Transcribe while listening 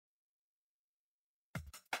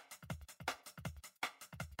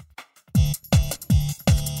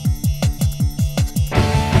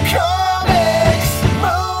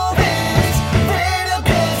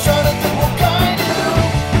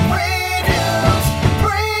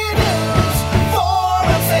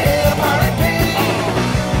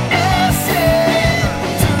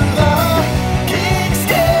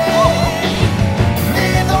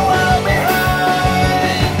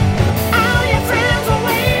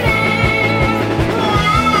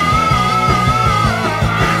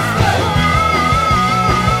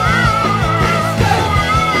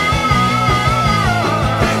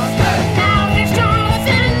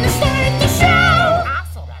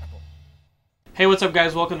Hey, what's up,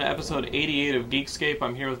 guys? Welcome to episode 88 of Geekscape.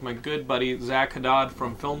 I'm here with my good buddy, Zack Haddad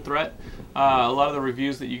from Film Threat. A lot of the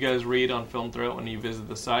reviews that you guys read on Film Threat when you visit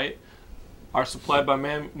the site are supplied by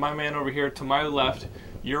my man over here to my left,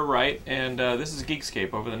 your right, and this is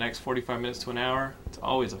Geekscape over the next 45 minutes to an hour. It's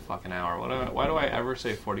always a fucking hour. Why do I ever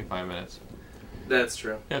say 45 minutes? That's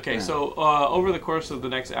true. Okay, so over the course of the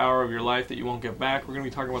next hour of your life that you won't get back, we're going to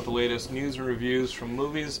be talking about the latest news and reviews from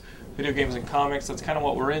movies, video games, and comics. That's kind of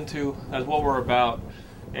what we're into. That's what we're about.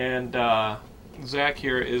 And Zach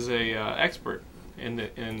here is a expert in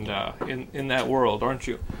that world, aren't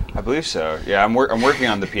you? I believe so. Yeah, I'm working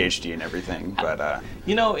on the PhD and everything, but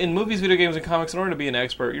you know, in movies, video games, and comics, in order to be an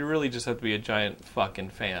expert, you really just have to be a giant fucking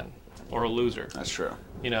fan or a loser. That's true.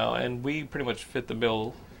 You know, and we pretty much fit the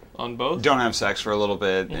bill on both. Don't have sex for a little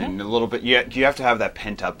bit, and a little bit. You have to have that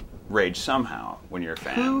pent up rage somehow when you're a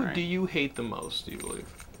fan. Who right? do you hate the most? Do you believe?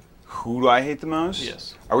 Who do I hate the most?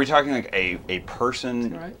 Yes. Are we talking like a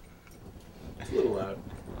person? Right. It's a little loud.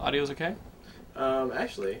 Audio's okay?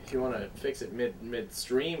 Actually, if you want to fix it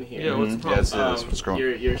midstream here. Yeah, what's the problem? Yeah, what's going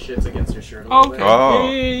on? Your shit's against your shirt a little Okay. bit. Oh.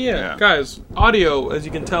 Yeah. Guys, audio, as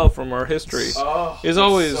you can tell from our history, is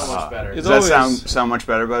always so much better. is Does that always- sound much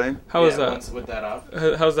better, buddy? How is that? Once with that off.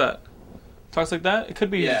 How's that? Talks like that? It could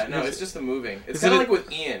be. Yeah, no, it's just the moving. It's Is kind it of like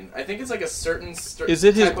with Ian. I think it's like a certain Is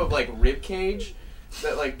it his- type of like rib cage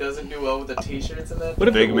that like doesn't do well with the t-shirts and that. What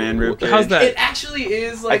if Big man rib cage. How's that? It actually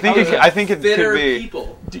is like I think it fitter could be.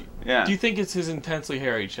 people. Yeah. Do you think it's his intensely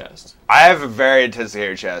hairy chest? I have a very intense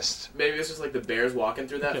hairy chest. Maybe it's just like the bears walking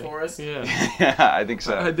through that forest. Yeah. Yeah, I think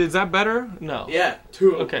so. Is that better? No. Yeah,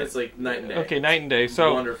 two. Okay. It's like night and day. Okay, night and day.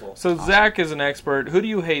 So Wonderful. So Zach is an expert. Who do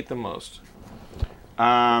you hate the most?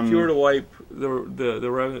 If you were to wipe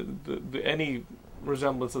the any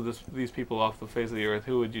resemblance of these people off the face of the earth,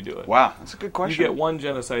 who would you do it? Wow, that's a good question. You get one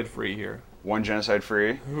genocide free here. One genocide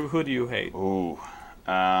free. Who do you hate? Ooh.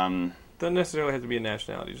 Doesn't necessarily have to be a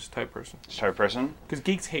nationality, just type person. Type of person? Because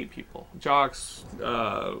geeks hate people. Jocks,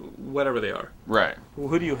 whatever they are. Right.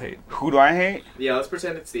 Who do you hate? Who do I hate? Yeah, let's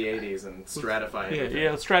pretend it's the 80s and stratify it.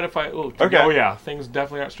 Yeah, stratify. Oh, Okay. Oh, yeah. Things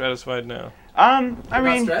definitely aren't stratified now. I Not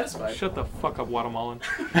mean, stratified. Shut the fuck up, Guatemalan.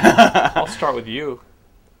 I'll start with you.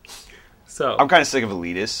 So. I'm kind of sick of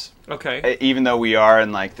elitists. Okay. Even though we are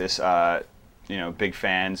in like this, big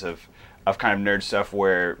fans of kind of nerd stuff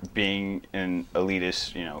where being an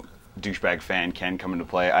elitist, douchebag fan can come into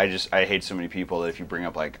play. I hate so many people that if you bring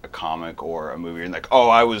up like a comic or a movie, you're like, oh,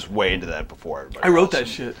 I was way into that before everybody I wrote else. that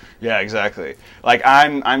shit. Yeah, exactly. Like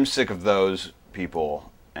I'm sick of those people,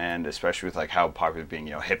 and especially with like how popular being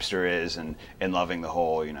hipster is and loving the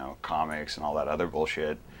whole comics and all that other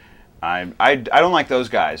bullshit. I don't like those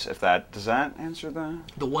guys. Does that answer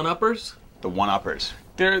The one-uppers? the one-uppers?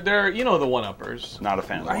 They're the one-uppers. Not a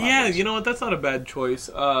fan of the Yeah, one-uppers. you know what? That's not a bad choice.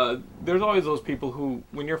 There's always those people who,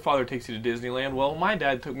 when your father takes you to Disneyland, well, my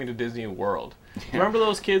dad took me to Disney World. Remember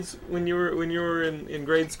those kids when you were in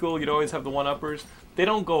grade school? You'd always have the one-uppers. They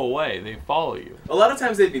don't go away. They follow you. A lot of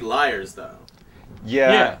times they'd be liars, though.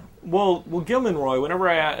 Yeah. Well, Gilmanroy, whenever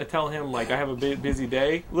I tell him, like, I have a busy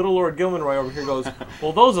day, little Lord Gilmanroy over here goes,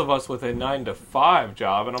 well, those of us with a 9-to-5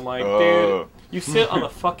 job. And I'm like, dude, you sit on the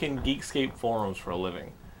fucking Geekscape forums for a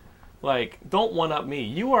living. Like, don't one-up me.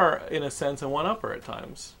 You are, in a sense, a one-upper at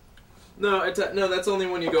times. No, that's only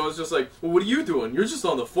when you go, it's just like, well, what are you doing? You're just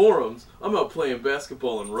on the forums. I'm out playing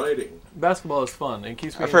basketball and writing. Basketball is fun. It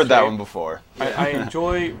keeps me I've in heard that shape. one before. I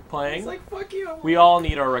enjoy playing. It's like, fuck you. We all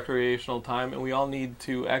need our recreational time, and we all need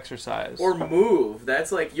to exercise. Or move.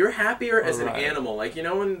 That's like, you're happier as an Right. animal. Like,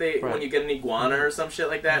 when when you get an iguana or some shit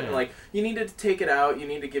like that, and like, you need to take it out, you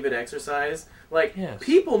need to give it exercise. Like,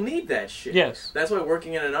 people need that shit. Yes. That's why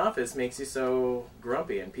working in an office makes you so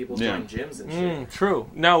grumpy, and people join gyms and shit. True.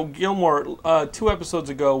 Now, Gilmore, 2 episodes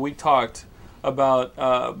ago, we talked about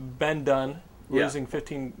Ben Dunn losing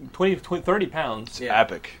 20, 30 pounds. It's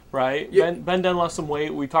epic. Right? Yeah. Ben Dunn lost some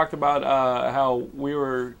weight. We talked about how we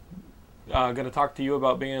were going to talk to you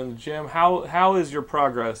about being in the gym. How is your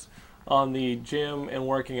progress on the gym and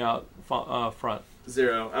working out front?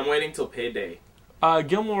 0. I'm waiting till payday.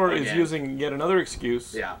 Gilmore is Again. using yet another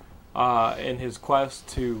excuse in his quest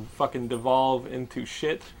to fucking devolve into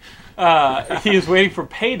shit. He is waiting for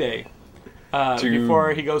payday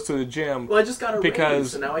before he goes to the gym. Well, I just got a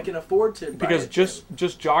raise, so now I can afford to buy Because a gym.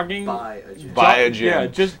 just jogging... Buy a gym. Buy a gym. Yeah,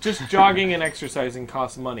 just jogging and exercising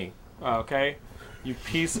costs money. Okay? You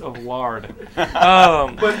piece of lard.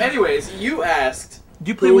 But anyways, you asked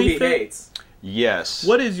Do you play who Wii he Fit? hates. Yes.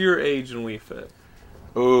 What is your age in Wii Fit?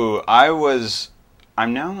 Ooh,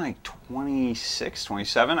 I'm now like 26,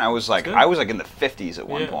 27. I was like Good. in the 50s at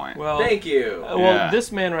one point. Well, Thank you. Well, Yeah.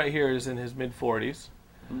 this man right here is in his mid-40s.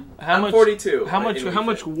 I'm 42. How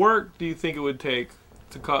much work do you think it would take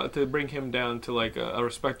to bring him down to like a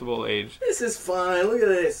respectable age? This is fine. Look at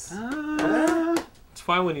this. It's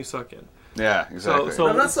fine when you suck in. Yeah, exactly. So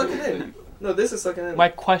I'm not sucking in. No, this is sucking in. My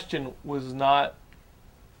question was not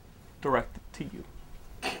directed to you.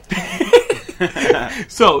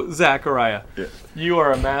 So, Zachariah, you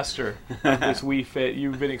are a master of this Wii Fit.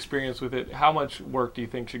 You've been experienced with it. How much work do you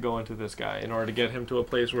think should go into this guy in order to get him to a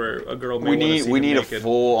place where a girl may want to see him We need naked? a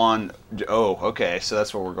full-on... Oh, okay, so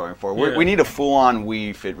that's what we're going for. Yeah. We need a full-on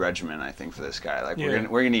Wii Fit regimen, I think, for this guy. Like, we're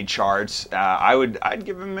gonna need charts. I'd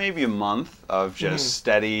give him maybe a month of just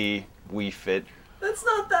steady Wii Fit. That's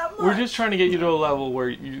not that much. We're just trying to get you to a level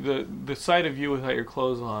where the sight of you without your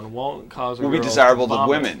clothes on won't cause a girl will be desirable to to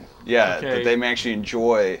women. Yeah, that they may actually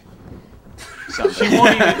enjoy something. She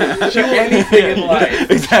won't even anything in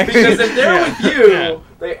life. Exactly. Because if they're with you,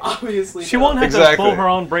 they obviously She won't have to pull her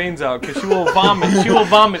own brains out because she will vomit. She will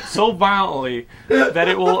vomit so violently that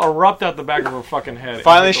it will erupt out the back of her fucking head.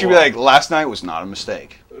 Finally, she'll be like, "Last night was not a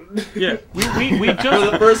mistake." Yeah, we just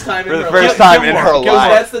for the first time in her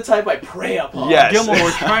life. That's the type I prey upon. Yes. Gilmore,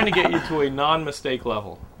 we're trying to get you to a non-mistake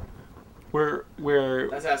level.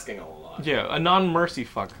 That's asking a lot. Yeah, a non-mercy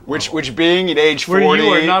fuck. Which being at age 40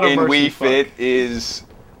 in Wii Fit is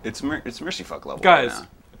it's mercy fuck level. Guys, right now.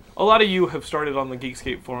 A lot of you have started on the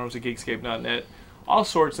Geekscape forums at geekscape.net, all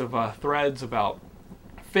sorts of threads about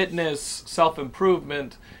fitness,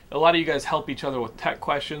 self-improvement. A lot of you guys help each other with tech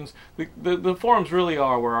questions. The forums really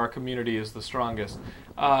are where our community is the strongest.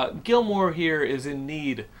 Gilmore here is in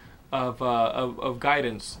need of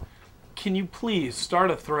guidance. Can you please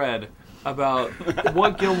start a thread about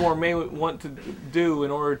what Gilmore may want to do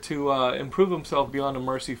in order to improve himself beyond a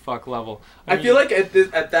mercy fuck level? I feel like at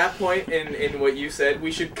that point in what you said,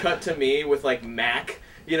 we should cut to me with like Mac.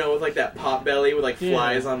 You know, with like that pot belly with like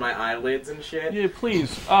flies on my eyelids and shit. Yeah,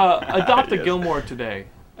 please. Adopt a Gilmore today.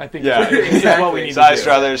 I think is what we need to do.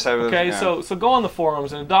 Struthers okay, so go on the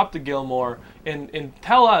forums and adopt a Gilmore and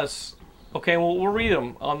tell us. Okay, we'll read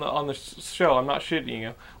them on the show. I'm not shitting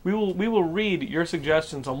you. We will read your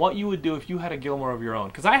suggestions on what you would do if you had a Gilmore of your own.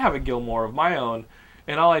 Because I have a Gilmore of my own,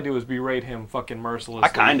 and all I do is berate him fucking mercilessly. I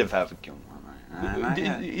kind of have a Gilmore. Not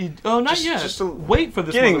yet. Just wait for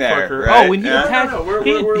this getting motherfucker. There, right? Oh, when he attacks,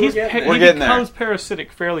 he becomes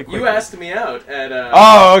parasitic fairly quickly. You asked me out at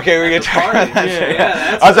okay, we get party.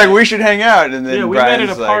 I was like, we should hang out, and then we Brian's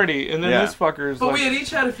met at a party, and then this fucker's But we had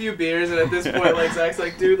each had a few beers, and at this point, like Zach's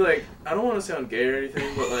like, dude, like, I don't want to sound gay or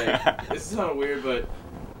anything, but like, this sounds weird, but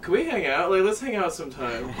can we hang out? Like, let's hang out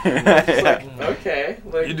sometime. Just like, okay.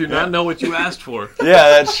 Like, you do not know what you asked for. Yeah,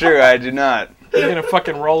 that's true. I do not. You're gonna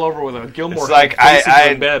fucking roll over with a Gilmore. It's like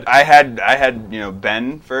in bed. I had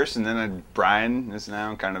Ben first, and then Brian is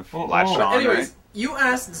now kind of latched on. Anyways, you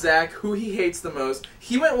asked Zach who he hates the most.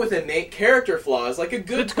 He went with innate character flaws, like a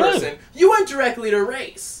good person. You went directly to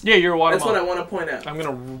race. Yeah, you're a Guatemala. That's what I want to point out. I'm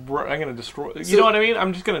gonna destroy. You know what I mean?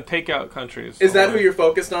 I'm just gonna take out countries. Is that who you're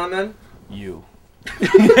focused on then? You.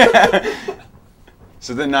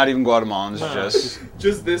 So then, not even Guatemalans,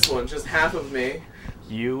 just this one, just half of me.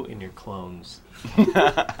 You and your clones.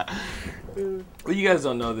 What you guys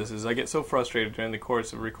don't know this is I get so frustrated during the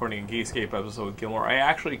course of recording a Geekscape episode with Gilmore, I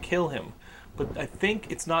actually kill him. But I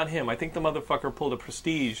think it's not him. I think the motherfucker pulled a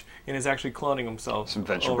Prestige and is actually cloning himself. Some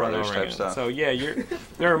Venture Brothers type stuff. So yeah,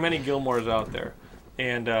 there are many Gilmores out there.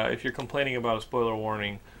 And if you're complaining about a spoiler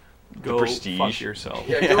warning, go fuck yourself.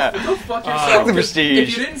 Yeah, go fuck yourself. The Prestige.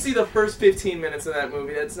 If you didn't see the first 15 minutes of that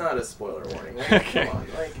movie, that's not a spoiler warning. Like, okay. Come on.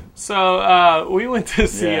 Like, so we went to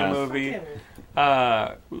see a movie.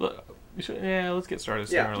 Let's get started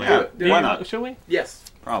sooner or later. Why not? Should we? Yes.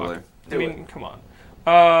 Probably. Come on.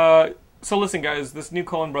 So listen, guys, this new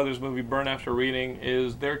Coen Brothers movie, Burn After Reading,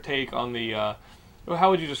 is their take on the... how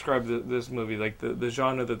would you describe this movie, like the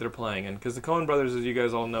genre that they're playing in? Because the Coen Brothers, as you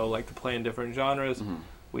guys all know, like to play in different genres. Mm-hmm.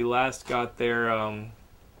 We last got their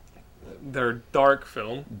dark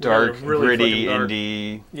film. Really gritty,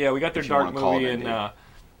 indie... Yeah, we got their dark movie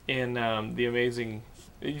in The Amazing...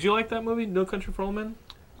 Did you like that movie, No Country for Old Men?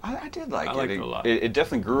 I did like it. I liked it a lot. It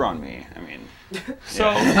definitely grew on me. I mean... So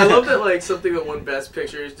I love that, like, something that won Best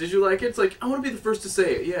Pictures. Did you like it? It's like, I want to be the first to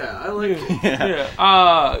say it. Yeah, I like it.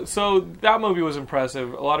 Yeah. So that movie was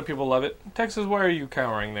impressive. A lot of people love it. Texas, why are you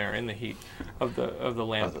cowering there in the heat of the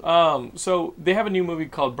lamp? So they have a new movie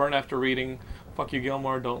called Burn After Reading. Fuck you,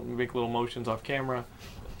 Gilmore. Don't make little motions off camera.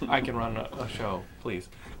 I can run a show, please.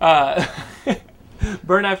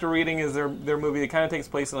 Burn After Reading is their movie that kind of takes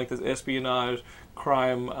place in like this espionage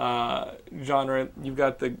crime genre. You've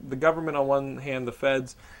got the government on one hand, the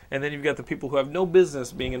feds, and then you've got the people who have no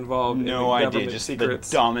business being involved in the government just secrets.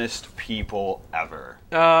 The dumbest people ever.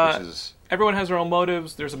 Everyone has their own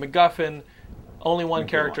motives. There's a MacGuffin. Only one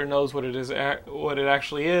character knows what it is, what it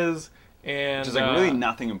actually is. And which is like really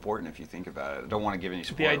nothing important if you think about it. I don't want to give any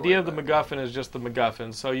spoiler. The idea of the MacGuffin is just the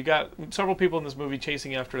MacGuffin. So you got several people in this movie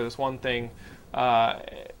chasing after this one thing,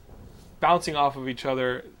 bouncing off of each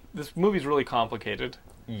other. This movie's really complicated.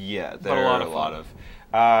 Yeah, there are a lot of.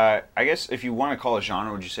 I guess if you want to call it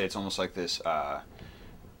genre, would you say it's almost like this,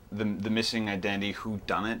 the missing identity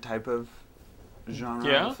whodunit type of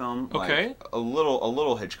genre of film? Okay. Like a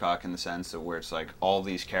little Hitchcock in the sense that where it's like all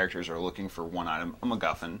these characters are looking for one item, a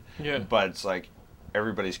MacGuffin. Yeah. But it's like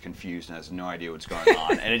everybody's confused and has no idea what's going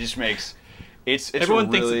on, and it just makes it's everyone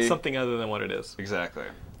really, thinks it's something other than what it is. Exactly.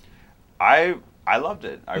 I loved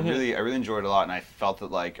it. I really enjoyed it a lot, and I felt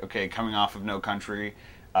that like okay, coming off of No Country,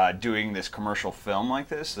 doing this commercial film like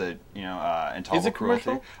this that Intolerable Is it Cruelty.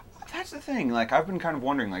 commercial? That's the thing. Like I've been kind of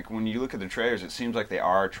wondering. Like when you look at the trailers, it seems like they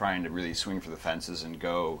are trying to really swing for the fences and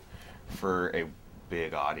go for a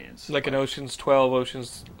big audience, like an Ocean's 12,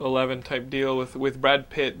 Ocean's 11 type deal with Brad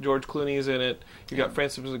Pitt, George Clooney's in it. You got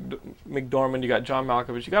Frances McDormand, you got John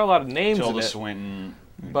Malkovich, you got a lot of names in it. Tilda Swinton.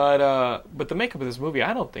 But the makeup of this movie,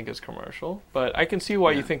 I don't think is commercial. But I can see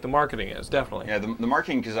why you think the marketing is, definitely. Yeah, the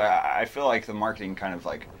marketing, because I feel like the marketing kind of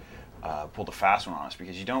like pulled a fast one on us,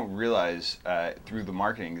 because you don't realize through the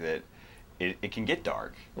marketing that it can get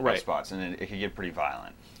dark at spots, and it can get pretty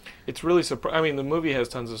violent. It's really I mean, the movie has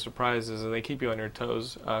tons of surprises, and they keep you on your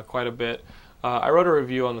toes quite a bit. I wrote a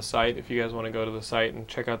review on the site, if you guys want to go to the site and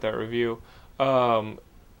check out that review.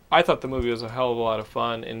 I thought the movie was a hell of a lot of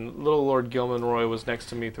fun, and little Lord Gilmanroy was next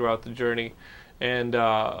to me throughout the journey, and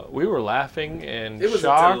we were laughing and shocked. It was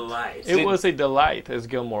a delight. It was a delight, as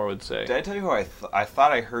Gilmore would say. Did I tell you who I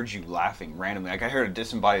thought I heard you laughing randomly? Like I heard a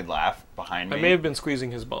disembodied laugh behind me. I may have been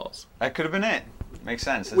squeezing his balls. That could have been it. Makes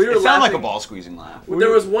sense. It sounded like a ball squeezing laugh.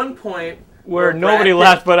 There was one point where nobody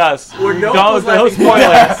laughed but us. Where no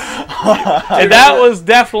spoilers. And that was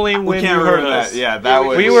definitely when you heard us. Yeah, that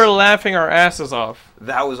was. We were laughing our asses off.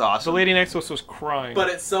 That was awesome. The lady next to us was crying. But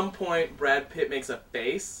at some point, Brad Pitt makes a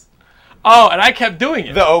face. Oh, and I kept doing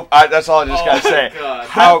it. That's all I just gotta say.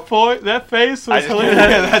 God. That face was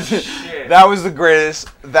hilarious. That was the greatest.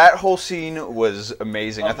 That whole scene was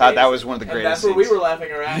amazing. I thought that was one of the greatest. That's where we were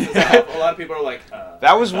laughing our asses off. A lot of people are like,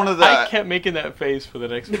 That was one of the. I kept making that face for the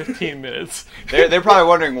next 15 minutes. They're probably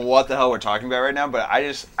wondering what the hell we're talking about right now, but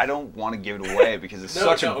I don't want to give it away because it's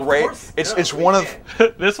such a great. It's one of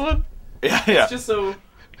this one. Yeah. It's just so.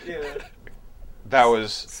 Yeah. That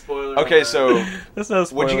was spoiler. Okay, so that's no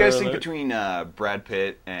spoiler. What do you guys think between Brad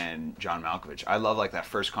Pitt and John Malkovich? I love like that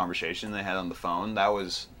first conversation they had on the phone. That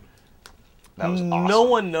was awesome. No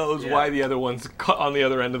one knows why the other one's on the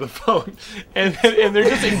other end of the phone, and they're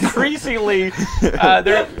just increasingly what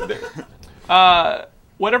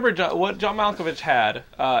John Malkovich had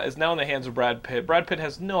is now in the hands of Brad Pitt. Brad Pitt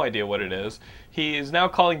has no idea what it is. He is now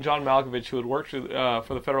calling John Malkovich, who had worked for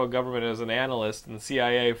the federal government as an analyst in the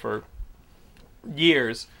CIA for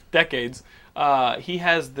years, decades. He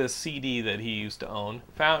has this CD that he used to own.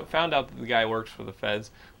 Found out that the guy works for the feds.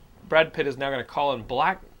 Brad Pitt is now going to call and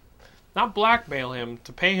not blackmail him,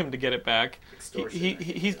 to pay him to get it back.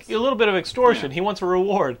 He's a little bit of extortion. Yeah. He wants a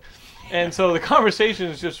reward. And so the conversation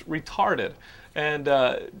is just retarded. And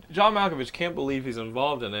John Malkovich can't believe he's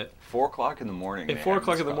involved in it. 4 o'clock in the morning. At 4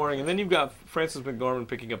 o'clock in the morning. And then you've got Frances McDormand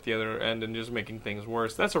picking up the other end and just making things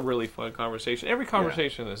worse. That's a really fun conversation. Every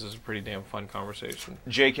conversation in this is a pretty damn fun conversation.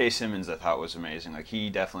 J.K. Simmons, I thought, was amazing. Like, he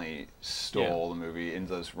definitely stole the movie in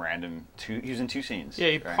those random he was in 2 scenes.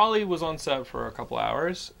 Yeah, he probably was on set for a couple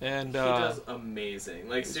hours. And he does amazing.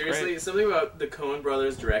 Like, seriously, something about the Coen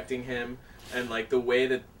brothers directing him and, like, the way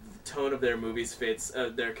that the tone of their movies fits,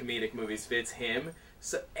 their comedic movies fits him.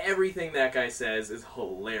 So everything that guy says is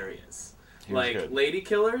hilarious. Like good. Lady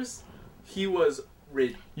Killers, he was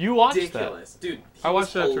ridiculous. You watched that, dude? I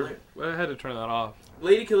watched that. I had to turn that off.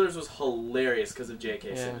 Lady Killers was hilarious because of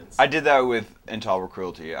J.K. Simmons. I did that with Intolerable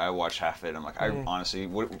Cruelty. I watched half of it. I'm like, I honestly,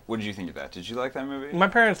 what did you think of that? Did you like that movie? My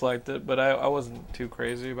parents liked it, but I wasn't too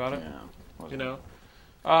crazy about it.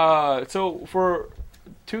 Yeah, so for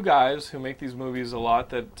 2 guys who make these movies a lot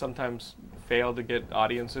that sometimes fail to get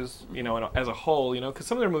audiences, as a whole, because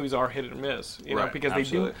some of their movies are hit and miss,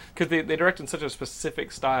 because they direct in such a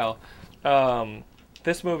specific style.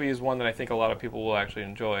 This movie is one that I think a lot of people will actually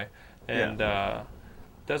enjoy, and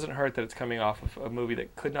doesn't hurt that it's coming off of a movie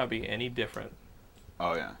that could not be any different.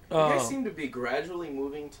 Oh yeah. You guys seem to be gradually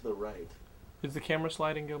moving to the right. Is the camera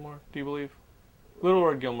sliding, Gilmore? Do you believe? Little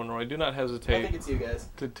Lord Gilmore, do not hesitate. I think it's you guys.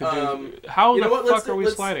 To do. How the fuck are we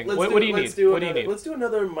sliding? What do you need? What do you need? Let's do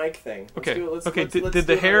another mic thing. Okay. Did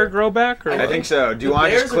the hair grow back? Or I think so. Do you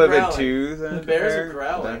want to just clip it too? Then the bears are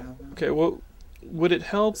growling. Okay. Well, would it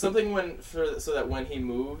help? Something so that when he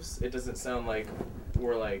moves, it doesn't sound like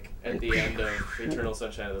we're like at the end of Eternal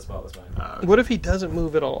Sunshine of the Spotless Mind. What if he doesn't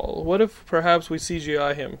move at all? What if perhaps we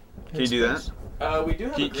CGI him? Can you do that? We do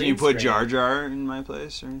have a green Can you put screen. Jar Jar in my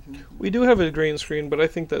place or anything? We do have a green screen, but I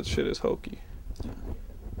think that shit is hokey.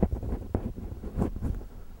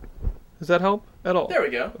 Does that help at all? There we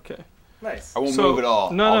go. Okay. Nice. I won't move at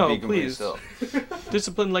all. No, I'll be completely please. still.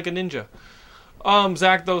 Discipline like a ninja.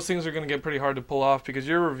 Zach, those things are going to get pretty hard to pull off because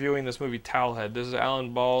you're reviewing this movie Towelhead. This is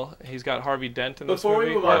Alan Ball. He's got Harvey Dent in this movie. Before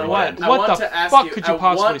we move on, what the fuck could you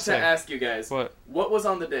possibly I want say? to ask you guys, what was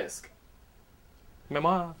on the disc?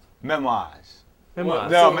 Memoirs. Memoirs.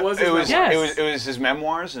 Memoirs. No, So it was his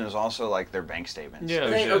memoirs, and it was also like their bank statements. Yeah,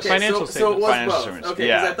 financial statements. So it was Financial both. statements. Okay,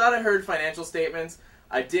 Yeah. because I thought I heard financial statements.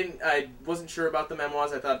 I wasn't sure about the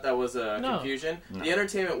memoirs. I thought that was a confusion. No. The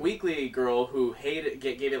Entertainment Weekly girl who gave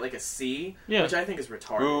it like a C, which I think is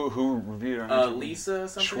retarded. Who reviewed it? Lisa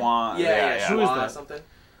something? Schwan. Yeah. Who is Schwan that? something.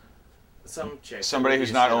 Some chick. Somebody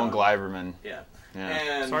who's not Owen Gleiberman. Yeah. Yeah.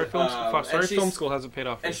 And, Sorry, film school hasn't paid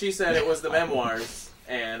off. And she said it was the memoirs.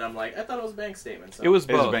 And I'm like, I thought it was bank statements. So. It was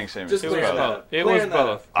It was both. a bank statement. Just It was clearing that both. up. It was Clearing that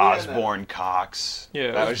both. up. Clearing that Osborne Cox. Yeah,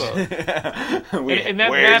 it that was both. And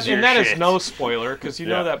that is no spoiler because you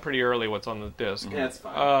know that pretty early what's on the disc. Yeah, it's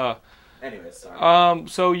fine. Anyways, sorry.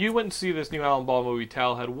 So you went to see this new Alan Ball movie,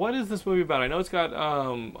 Towelhead. What is this movie about? I know it's got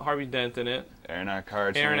Harvey Dent in it. Aaron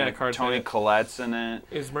Eckhart's Aaron in it. Eckhart's Tony in it. Collette's in it.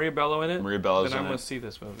 Is Maria Bello in it? Maria Bello's then in I it. must see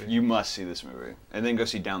this movie. You must see this movie. And then go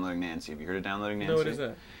see Downloading Nancy. Have you heard of Downloading Nancy? No, what is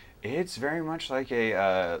that? It's very much like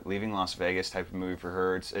a Leaving Las Vegas type of movie for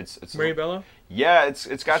her. It's Maria Bello? Yeah, it's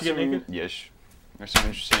got She get some naked? yes. There's some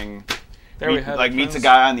interesting. We had it, meets a friends.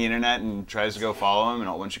 guy on the internet and tries to go follow him, and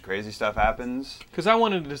a whole bunch of crazy stuff happens. Because I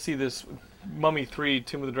wanted to see this Mummy 3,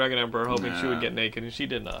 Tomb of the Dragon Emperor, hoping she No. would get naked, and she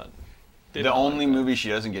did not. The only movie she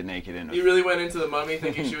doesn't get naked in. You really went into the Mummy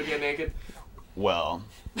thinking she would get naked? Well.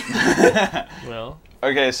 Well.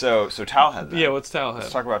 Okay, so Towelhead. Then. Yeah, what's Towelhead?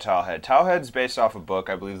 Let's talk about Towelhead. Towelhead's based off a book.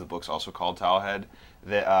 I believe the book's also called Towelhead.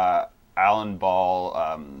 That Alan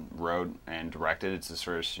Ball wrote and directed. It's his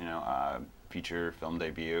first, feature film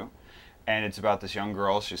debut, and it's about this young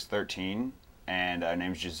girl. She's 13, and her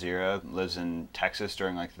name's Jazeera. Lives in Texas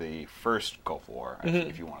during like the first Gulf War,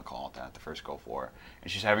 if you want to call it that, the first Gulf War. And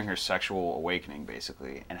she's having her sexual awakening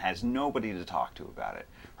basically, and has nobody to talk to about it.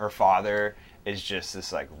 Her father is just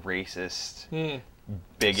this like racist.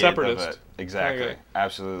 Bigot Separatist. of it. Exactly. Okay.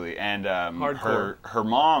 Absolutely. And Hardcore. her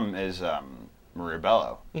mom is Maria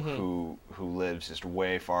Bello, who lives just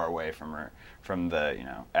way far away from the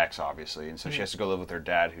ex, obviously, and so she has to go live with her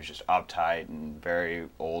dad, who's just uptight and very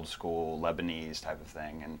old school Lebanese type of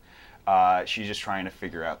thing, and she's just trying to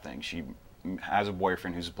figure out things. She has a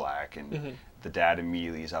boyfriend who's black, and the dad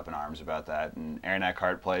immediately is up in arms about that. And Aaron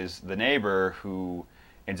Eckhart plays the neighbor who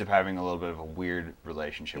ends up having a little bit of a weird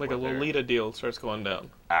relationship Like with a her. Lolita deal starts going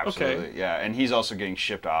down. Absolutely, Okay. yeah. And he's also getting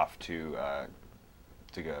shipped off to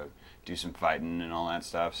go do some fighting and all that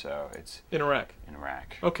stuff. So it's In Iraq. in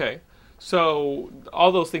Iraq. Okay. So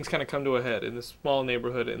all those things kind of come to a head in this small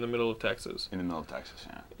neighborhood in the middle of Texas. In the middle of Texas,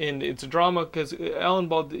 yeah. And it's a drama because Alan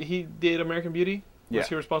Ball, he did American Beauty? Yeah. Was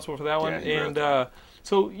he responsible for that one? Yeah, he wrote And that.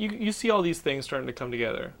 so you see all these things starting to come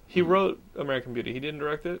together. He wrote American Beauty. He didn't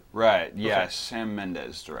direct it? Right, yeah. Okay. Sam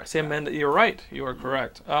Mendes directed Sam that. Mendes. You're right. You are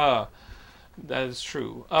correct. That is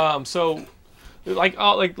true. So, like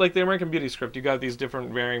the American Beauty script, you got these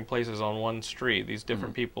different varying places on one street. These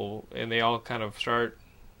different people, and they all kind of start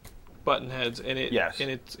button heads. And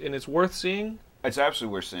it's worth seeing. It's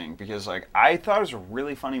absolutely worth seeing because, like, I thought it was a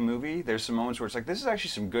really funny movie. There's some moments where it's like, this is actually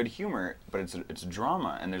some good humor, but it's a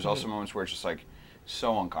drama. And there's also moments where it's just like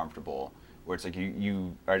so uncomfortable, where it's like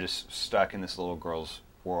you are just stuck in this little girl's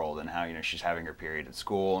world and how she's having her period at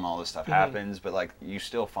school and all this stuff happens, but like you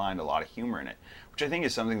still find a lot of humor in it, which I think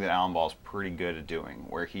is something that Alan Ball's pretty good at doing,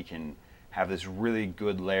 where he can have this really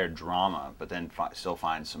good layered drama, but then still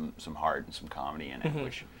find some heart and some comedy in it,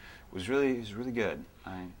 which was really good.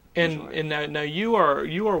 And now you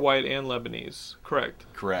are white and Lebanese, correct?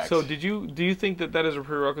 Correct. So do you think that is a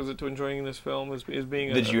prerequisite to enjoying this film? Is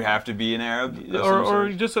being Did you have to be an Arab or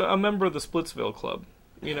just a member of the Splitsville Club?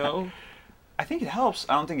 I think it helps.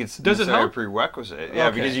 I don't think it's Does it necessarily help? a prerequisite. Yeah,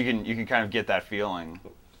 Okay. because you can kind of get that feeling.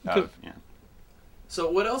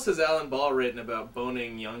 So what else has Alan Ball written about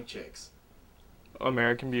boning young chicks?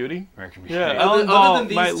 American Beauty. American Beauty. Yeah, Other than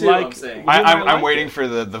these two, I'm saying. I'm waiting for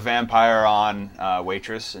the vampire on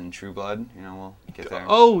Waitress and True Blood. We'll get there.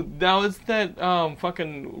 Oh, now it's that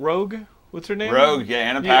fucking Rogue. What's her name? Rogue, yeah,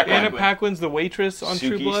 Anna Paquin. Anna Paquin's the waitress on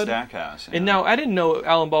True Blood. Stackhouse. Yeah. And now I didn't know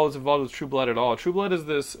Alan Ball was involved with True Blood at all. True Blood is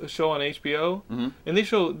this show on HBO, and do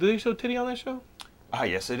they show titty on that show? Oh,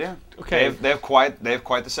 yes, they do. Okay, they have quite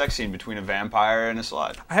the sex scene between a vampire and a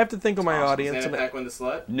slut. I have to think of my audience. Is Anna Paquin the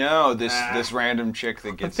slut? No, this random chick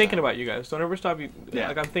that gets. I'm thinking about you guys. Don't ever stop. Yeah.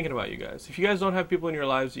 Like I'm thinking about you guys. If you guys don't have people in your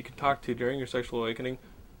lives you can talk to during your sexual awakening,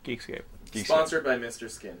 Geekscape. Sponsored by Mr.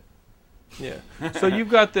 Skin. Yeah. So you've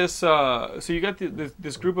got this. So you got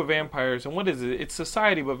this group of vampires, and what is it? It's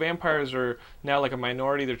society, but vampires are now like a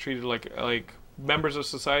minority. They're treated like members of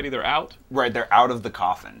society. They're out. Right, they're out of the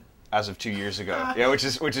coffin as of 2 years ago. Yeah, which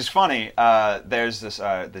is funny. There's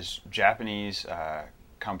this Japanese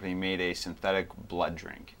company made a synthetic blood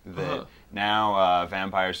drink that now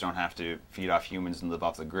vampires don't have to feed off humans and live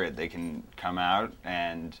off the grid. They can come out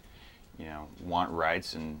and want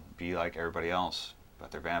rights and be like everybody else. But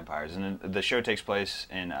they're vampires, and the show takes place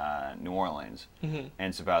in New Orleans, and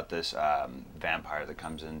it's about this vampire that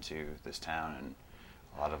comes into this town and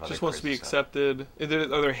a lot of other. Just wants to be stuff. Accepted. Are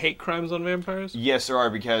there hate crimes on vampires? Yes, there are,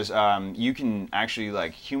 because you can actually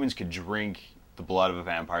humans could drink the blood of a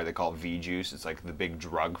vampire. They call it V juice. It's like the big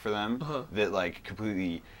drug for them that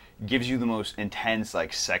completely gives you the most intense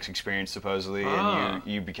sex experience supposedly, and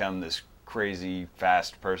you become this crazy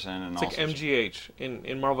fast person. And it's like MGH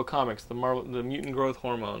in Marvel Comics, the mutant growth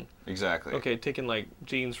hormone. Exactly. Okay, taking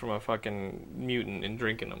genes from a fucking mutant and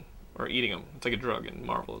drinking them or eating them. It's like a drug in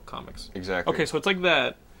Marvel Comics. Exactly. Okay, so it's like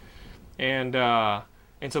that, and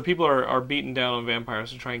so people are beating down on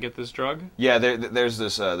vampires to try and get this drug. Yeah, there's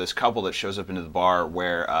this couple that shows up into the bar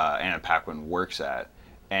where Anna Paquin works at,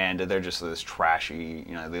 and they're just this trashy.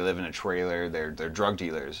 They live in a trailer. They're drug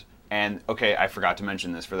dealers. And, okay, I forgot to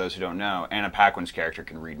mention this for those who don't know. Anna Paquin's character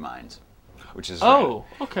can read minds, which is...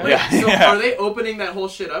 okay. Wait, so are they opening that whole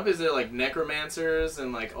shit up? Is there, necromancers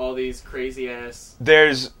and, all these crazy-ass...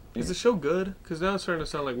 Is the show good? Because now it's starting to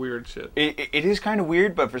sound like weird shit. It is kind of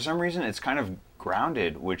weird, but for some reason it's kind of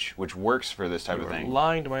grounded, which works for this type of thing.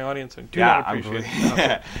 Lying to my audience. I do not appreciate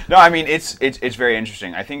it. No, I mean, it's very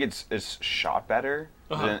interesting. I think it's shot better.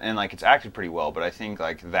 And it's acted pretty well, but I think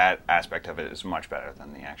that aspect of it is much better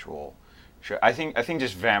than the actual show. I think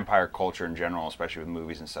just vampire culture in general, especially with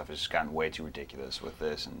movies and stuff, has just gotten way too ridiculous with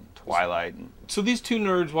this and Twilight. So these two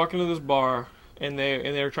nerds walk into this bar and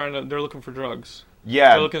they're looking for drugs.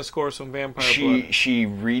 Yeah, they're looking to score some vampire blood. She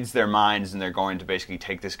reads their minds, and they're going to basically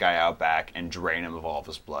take this guy out back and drain him of all of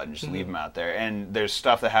his blood and just leave him out there. And there's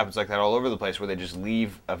stuff that happens like that all over the place where they just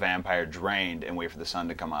leave a vampire drained and wait for the sun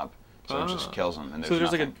to come up. So it just kills them. And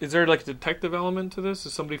there's is there a detective element to this?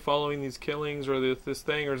 Is somebody following these killings or this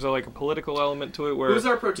thing, or is there a political element to it? Where who's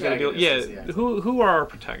our protagonist? Who are our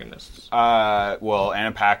protagonists? Well,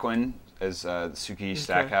 Anna Paquin as Suki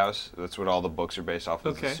Stackhouse. That's what all the books are based off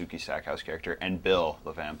of. The Suki Stackhouse character, and Bill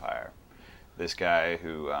the vampire. This guy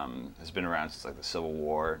who has been around since the Civil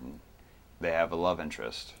War, and they have a love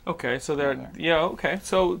interest. Okay, so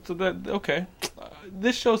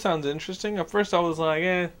this show sounds interesting. At first, I was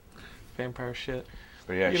like, vampire shit.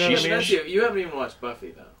 But yeah, you haven't even watched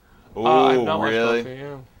Buffy though. Oh, I've not really? Watched Buffy,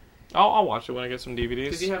 yeah. I'll watch it when I get some DVDs.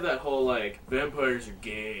 Because you have that whole vampires are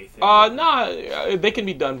gay thing. No, they can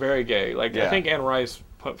be done very gay. I think Anne Rice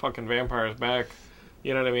put fucking vampires back.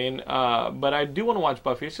 You know what I mean? But I do want to watch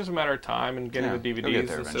Buffy. It's just a matter of time and getting the DVDs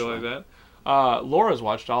and stuff like that. Laura's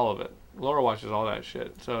watched all of it. Laura watches all that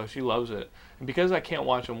shit, so she loves it. And because I can't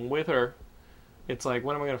watch them with her, it's when am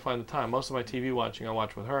I going to find the time? Most of my TV watching I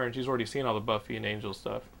watch with her, and she's already seen all the Buffy and Angel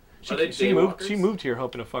stuff. She moved here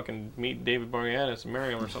hoping to fucking meet David Boreanaz and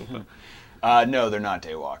marry him or something. No, they're not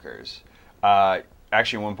daywalkers.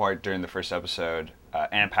 Actually, at one point during the first episode,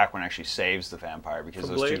 Anna Paquin actually saves the vampire because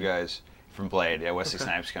those two guys from Blade, Wesley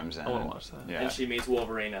Snipes comes in. I want to watch that. Yeah. And she meets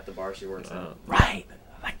Wolverine at the bar she works at. Right.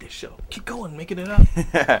 I like this show. Keep going, making it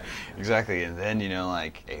up. Exactly. And then,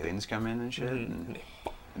 aliens come in and shit. And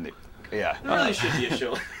they, It really should be a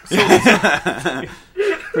show.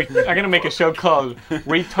 I'm going to make a show called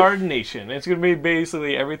Retard Nation. It's going to be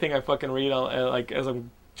basically everything I fucking read on, as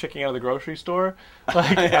I'm checking out of the grocery store.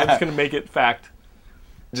 I'm just going to make it fact.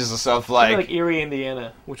 Just the stuff like Erie,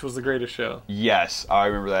 Indiana, which was the greatest show. Yes, I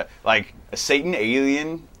remember that. A Satan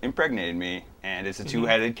alien impregnated me. and it's a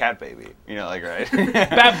two-headed cat baby. You know, like, right?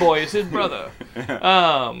 Bat Boy is his brother.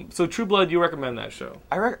 So True Blood, you recommend that show?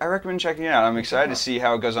 I recommend checking it out. I'm excited to see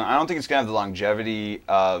how it goes on. I don't think it's going to have the longevity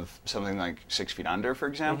of something like 6 Feet Under, for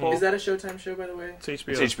example. Is that a Showtime show, by the way? It's HBO.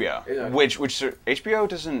 It's HBO. Yeah. Which HBO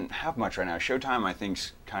doesn't have much right now. Showtime, I think,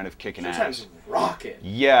 is kind of kicking Showtime's ass. rocking.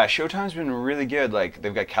 Yeah, Showtime's been really good. Like,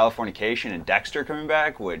 they've got Californication and Dexter coming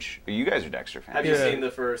back, which you guys are Dexter fans. Have you seen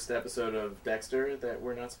the first episode of Dexter that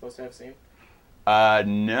we're not supposed to have seen?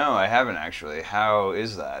 No, I haven't actually. How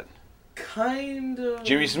is that? Kind of.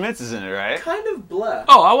 Jimmy Smith is in it, right? Kind of bleh.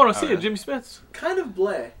 Oh, I want to see it. Jimmy Smith's. Kind of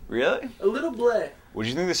bleh. Really? A little bleh. What did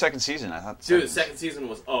you think of the second season? I thought the second season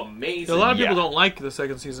was amazing. A lot of people don't like the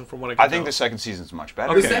second season from what I can I think tell. the second season's much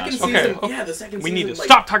better. The to be second honest season, with you. yeah, the second We season. need to like,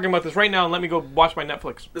 stop talking about this right now and let me go watch my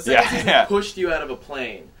Netflix. The second season Yeah. pushed you out of a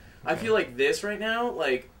plane. I feel like this right now,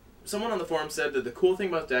 like, someone on the forum said that the cool thing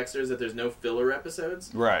about Dexter is that there's no filler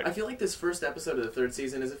episodes. Right. I feel like this first episode of the third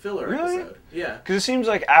season is a filler Really? episode. Yeah. Because it seems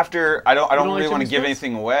like after I don't like really want to Jimmy give Smith?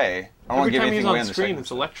 anything away. I don't want Every to give time he's anything away on in the screen, second it's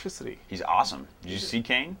episode. electricity. He's awesome. Did you see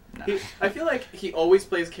Kane? No. I feel like he always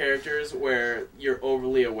plays characters where you're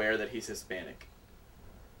overly aware that he's Hispanic.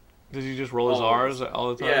 Does he just roll his R's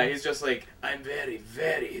all the time? Yeah, he's just like, I'm very,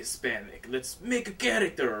 very Hispanic. Let's make a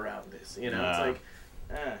character around this. You know, it's like,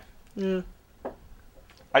 Yeah.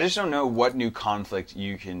 I just don't know what new conflict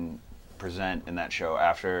you can present in that show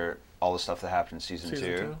after all the stuff that happened in season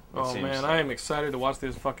 2. Oh man, I am excited to watch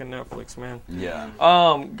this fucking Netflix, man. Yeah.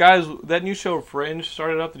 Guys, that new show Fringe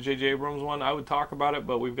started up, the J.J. Abrams one. I would talk about it,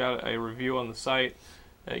 but we've got a review on the site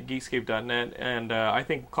at Geekscape.net, and I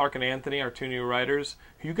think Clark and Anthony, our two new writers,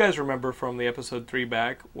 who you guys remember from the episode 3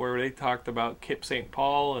 back, where they talked about Kip St.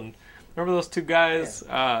 Paul, and remember those two guys?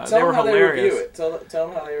 Yeah. They were hilarious. Tell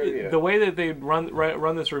them how they review it. The way that they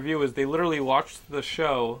run this review is they literally watched the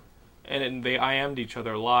show, and they IM'd each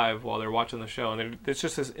other live while they're watching the show, and it's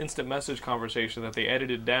just this instant message conversation that they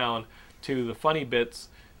edited down to the funny bits,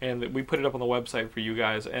 and we put it up on the website for you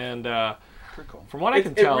guys. And Pretty cool. from what I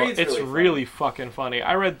can tell, it's really really fucking funny.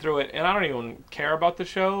 I read through it, and I don't even care about the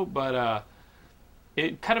show, but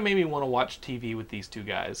it kind of made me want to watch TV with these two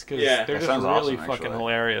guys, because they're just really awesome, fucking actually.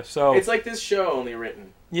 hilarious. So it's like this show, only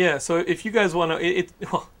written. yeah, so if you guys want to,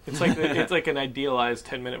 it's like it's like an idealized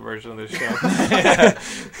 10-minute version of this show.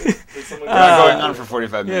 We're not going on for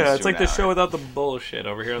 45 minutes. Yeah, it's like the show without the bullshit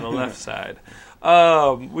over here on the left side.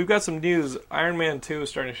 We've got some news. Iron Man 2 is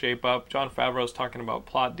starting to shape up. Jon Favreau's talking about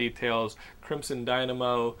plot details. Crimson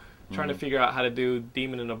Dynamo, trying to figure out how to do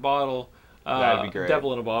Demon in a Bottle. That'd be great.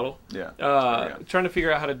 Devil in a Bottle. Yeah. Trying to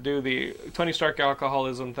figure out how to do the Tony Stark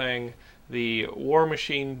alcoholism thing, the War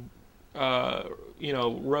Machine,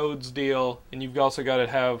 Rhodes deal, and you've also got to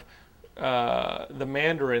have the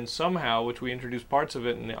Mandarin somehow, which we introduced parts of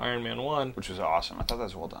it in the Iron Man 1. Which was awesome. I thought that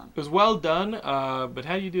was well done. It was well done, but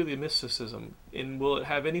how do you do the mysticism? And will it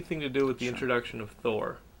have anything to do with the introduction of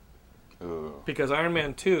Thor? Ooh. Because Iron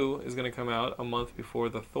Man 2 is going to come out a month before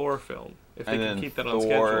the Thor film. If they can keep that on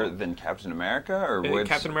Thor, schedule. then Captain America? Or And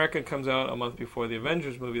Captain America comes out a month before the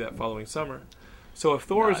Avengers movie that following summer. So if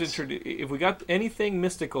Thor is introduced, if we got anything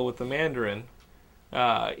mystical with the Mandarin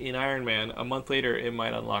in Iron Man, a month later it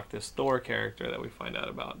might unlock this Thor character that we find out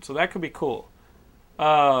about. So that could be cool.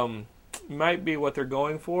 Might be what they're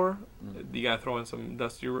going for. You gotta throw in some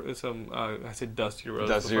Dusty Rhodes. I said Dusty Rhodes.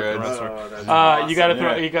 Dusty Rhodes. Awesome. You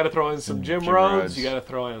gotta throw in some Jim Rhodes. Rhodes. You gotta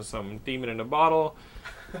throw in some Demon in a Bottle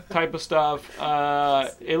type of stuff.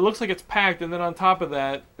 It looks like it's packed, and then on top of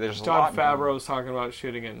that, There's a Jon lot more. Favreau's talking about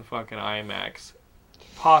shooting it in fucking IMAX,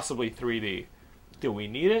 possibly 3D. Do we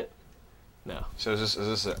need it? No. So is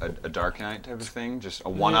this a Dark Knight type of thing? Just a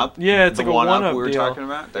one-up? Yeah, it's the like a one-up one-up we were deal. talking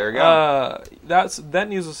about? There you go. That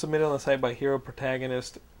news was submitted on the site by Hero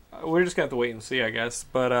Protagonist. We're just going to have to wait and see, I guess.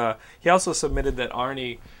 But he also submitted that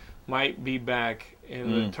Arnie might be back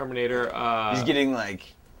in the Terminator. He's getting like...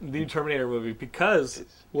 the new Terminator movie, because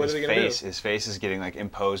what are they going to do? His face is getting like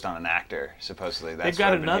imposed on an actor, supposedly. That's They've got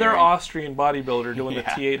what I've been another hearing. Austrian bodybuilder doing the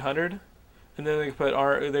Yeah. T800. And then they're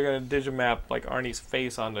going to digimap like Arnie's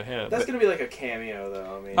face onto him. That's going to be like a cameo,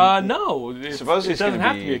 though. I mean, No, Supposedly it it's doesn't gonna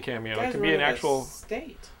have to be a be- cameo. guys It can be run an a actual.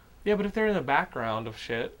 state. Yeah, but if they're in the background of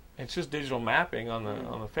shit, it's just digital mapping on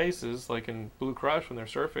the faces, like in Blue Crush when they're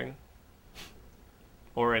surfing,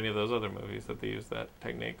 or any of those other movies that they use that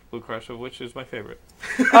technique. Blue Crush, of which is my favorite.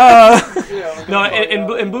 No,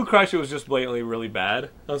 in Blue Crush, it was just blatantly really bad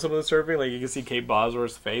on some of the surfing. Like you can see Kate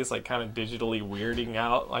Bosworth's face, like kind of digitally weirding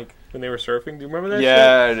out, like when they were surfing. Do you remember that?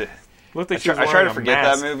 Shit? Yeah. Looked like I she was try to wearing a forget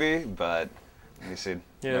mask. that movie, but let me see.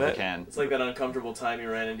 Yeah, Never that- can. It's like that uncomfortable time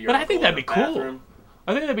you ran into your But I think uncle in that'd be the cool. bathroom.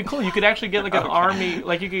 I think that'd be cool. You could actually get like an army,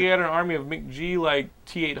 like you could get an army of McG like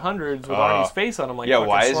T-800s with Arnie's face on them, like fucking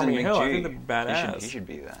why isn't storming a hill. I McG? think that'd be badass. He should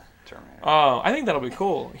be the Terminator. I think that'll be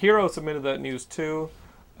cool. Hero submitted that news too.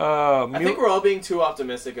 I think we're all being too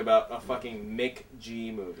optimistic about a fucking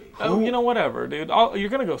McG movie. Oh, you know, whatever, dude. You're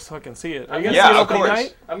gonna go suck and see it. Are you gonna Yeah, see it of opening course.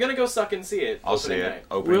 night? I'm gonna go suck and see it. I'll see opening it. night.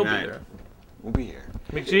 Opening We'll night. be there. We'll be here.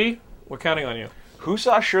 McG, we're counting on you. Who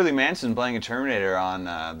saw Shirley Manson playing a Terminator on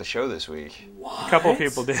the show this week? What? A couple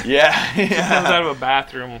people did. Yeah. She comes out of a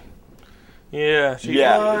bathroom. Yeah.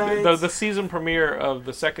 What? The season premiere of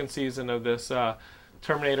the second season of this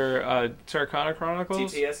Terminator Sarah Connor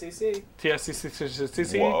Chronicles. TTSCC.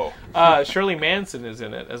 TSCC. Whoa. Shirley Manson is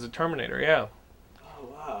in it as a Terminator, yeah. Oh,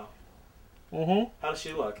 wow. Mm-hmm. How does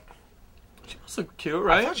she look? She must look cute, I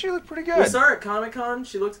right? thought she looked pretty We good. saw her at Comic-Con.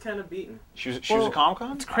 She looked kind of beaten. She was at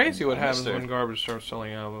Comic-Con? It's crazy what I missed happens her. when garbage starts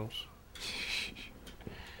selling albums.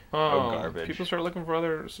 Garbage. People start looking for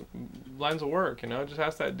other lines of work, you know? Just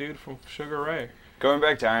ask that dude from Sugar Ray. Going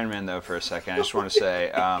back to Iron Man, though, for a second, I just want to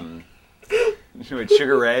say, wait,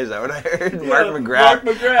 Sugar Ray, is that what I heard? Yeah, Mark McGrath.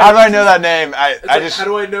 Mark McGrath. How do I know that name? I just how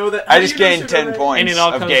do I know that? I just gained 10 points And it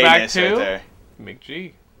all of comes back gayness to right there.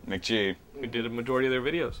 McG. McG. We did a majority of their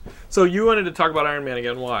videos. So you wanted to talk about Iron Man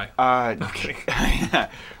again. Why?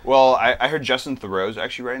 Well, I heard Justin Theroux's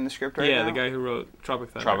actually writing the script right now. Yeah, the guy who wrote Tropic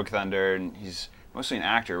Thunder. Tropic Thunder, and he's mostly an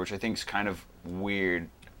actor, which I think is kind of weird.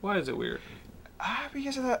 Why is it weird?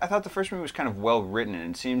 Because I thought the first movie was kind of well written,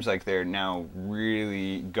 and it seems like they're now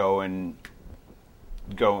really going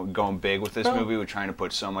big with this movie, with trying to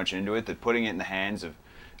put so much into it that putting it in the hands of.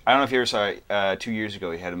 I don't know if you ever saw it, 2 years ago.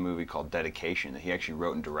 He had a movie called Dedication that he actually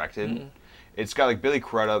wrote and directed. Mm-hmm. It's got like Billy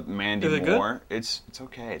Crudup, Mandy Moore. Good? It's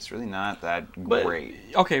okay. It's really not that great.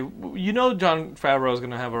 Okay, you know Jon Favreau is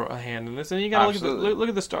going to have a hand in this, and you got to look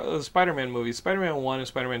at the Spider-Man movies. Spider-Man 1 and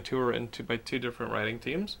Spider-Man 2 were written by two different writing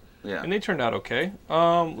teams. Yeah, and they turned out okay.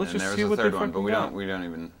 Let's just see what they fucking got. But we don't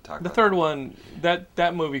even talk about the third one.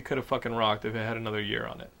 That movie could have fucking rocked if it had another year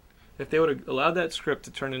on it. If they would have allowed that script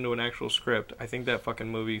to turn into an actual script, I think that fucking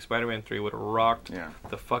movie, Spider-Man 3, would have rocked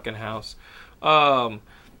the fucking house.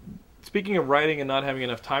 Speaking of writing and not having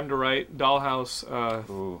enough time to write,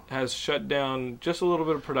 Dollhouse has shut down just a little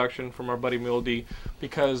bit of production from our buddy Mildy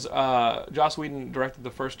because Joss Whedon directed the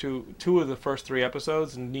first two of the first 3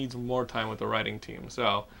 episodes and needs more time with the writing team.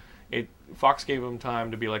 So Fox gave him time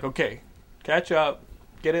to be like, okay, catch up,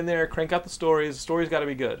 get in there, crank out the stories. The story's got to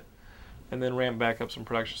be good. And then ramp back up some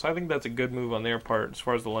production. So I think that's a good move on their part as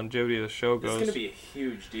far as the longevity of the show goes. It's going to be a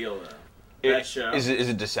huge deal, though. That show. Is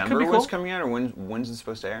it December when it's coming out, or when's it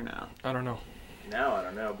supposed to air now? I don't know. Now I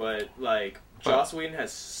don't know, but Joss Whedon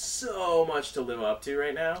has so much to live up to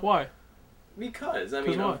right now. Why? Because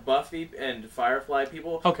of Buffy and Firefly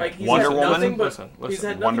people. Okay. Like, he's Wonder had Woman. Nothing but, listen. He's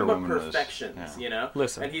had Wonder nothing but Woman perfections, you know.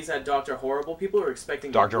 Listen. And he's had Dr. Horrible. People are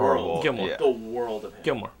expecting Dr. the world, Horrible. Gilmore. the world of him.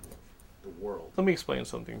 Gilmore. The world. Let me explain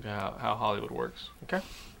something to how Hollywood works. Okay.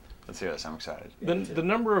 Let's hear this. I'm excited. The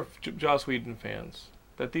number of Joss Whedon fans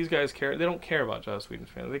that these guys care, they don't care about Joss Whedon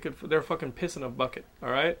fans. They're fucking piss in a bucket.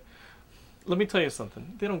 All right. Let me tell you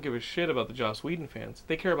something. They don't give a shit about the Joss Whedon fans.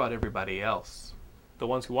 They care about everybody else. The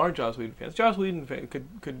ones who aren't Joss Whedon fans. Joss Whedon fan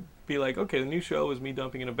could be like, okay, the new show is me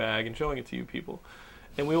dumping in a bag and showing it to you people,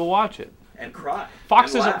 and we will watch it and cry.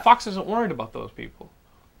 Fox and isn't Fox isn't worried about those people.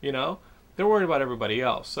 You know, they're worried about everybody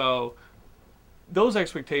else. So those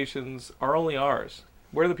expectations are only ours.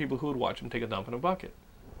 We're the people who would watch him take a dump in a bucket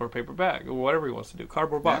or a paper bag or whatever he wants to do,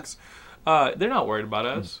 cardboard box. They're not worried about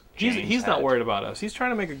us. He's not worried about us. He's trying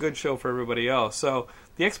to make a good show for everybody else. So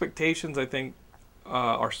the expectations, I think,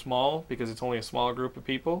 are small because it's only a small group of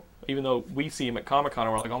people. Even though we see him at Comic-Con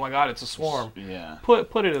and we're like, oh my god, it's a swarm. Yeah.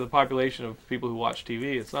 Put it in the population of people who watch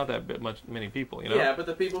TV. It's not that many people, you know. Yeah, but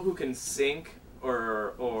the people who can sink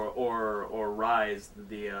or rise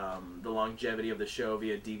the longevity of the show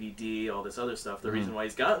via DVD, all this other stuff. The reason why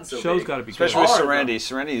he's gotten so show's big, got to be especially good. with Serenity.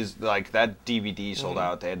 Serenity is like that DVD sold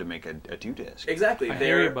out. They had to make a 2-disc. Exactly. I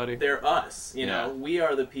hear you, buddy. They're us. You know, we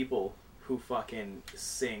are the people who fucking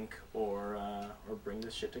sink or bring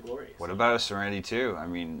this shit to glory. What about a Serenity 2? I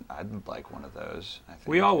mean, I'd like one of those. I think.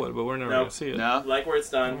 We all would, but we're never going to see it. No? Like where it's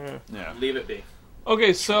done. Yeah. Leave it be.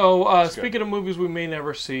 Okay, so speaking of movies we may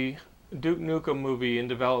never see, Duke Nuke'em movie in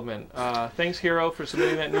development. Thanks, Hero, for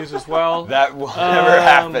submitting that news as well. That will never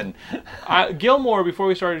happen. Gilmore, before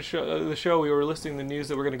we started the show, we were listing the news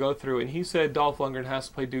that we're going to go through, and he said Dolph Lundgren has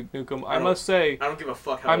to play Duke Nuke'em. I must say, I don't give a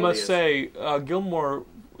fuck how old he is. Gilmore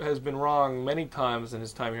has been wrong many times in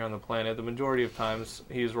his time here on the planet. The majority of times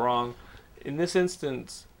he's wrong. In this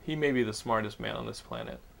instance, he may be the smartest man on this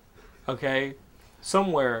planet. Okay?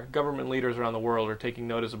 somewhere government leaders around the world are taking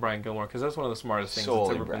notice of Brian Gilmore, because that's one of the smartest things that's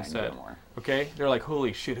ever been said. Okay? They're like,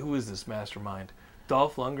 holy shit, who is this mastermind?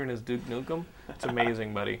 Dolph Lundgren as Duke Nuke'em? It's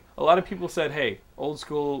amazing, buddy. A lot of people said, hey, old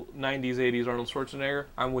school 90s, 80s Arnold Schwarzenegger,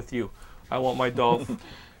 I'm with you. I want my Dolph,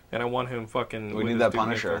 and I want him fucking... We need that Duke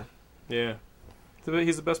Punisher. Nuke'em. Yeah.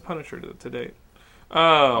 He's the best Punisher to date.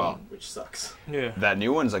 Which sucks. Yeah. That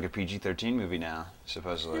new one's like a PG-13 movie now,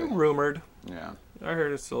 supposedly. Rumored. Yeah. I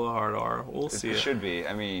heard it's still a hard R. We'll see it. It should be.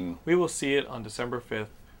 I mean... We will see it on December 5th.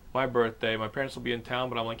 My birthday. My parents will be in town,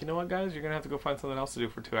 but I'm like, you know what, guys? You're going to have to go find something else to do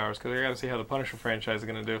for 2 hours, because I got to see how the Punisher franchise is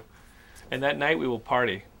going to do. And that night we will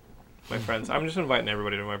party, my friends. I'm just inviting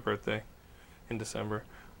everybody to my birthday in December.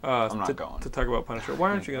 I'm not going. To talk about Punisher. Why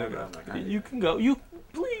aren't you going to go? You can go. You,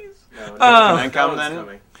 please. No,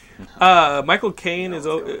 coming. Michael Caine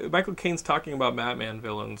Michael Caine's talking about Batman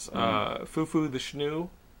villains. Fufu the Shnu.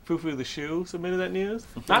 Fufu the Shoe submitted that news.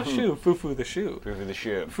 Not Shoe, Fufu the Shoe. Fufu the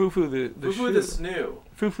Shoe. Fufu the Fufu Shoe. the Snoo.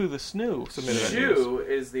 Fufu the Snoo submitted that news. Shoe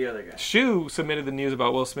is the other guy. Shoe submitted the news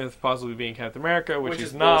about Will Smith possibly being Captain America, which is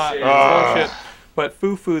he's not. bullshit. Bullshit. But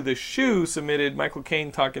Fufu the Shoe submitted Michael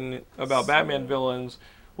Caine talking about Batman villains,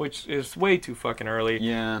 which is way too fucking early.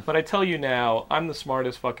 Yeah. But I tell you now, I'm the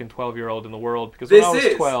smartest fucking 12-year-old in the world, because when I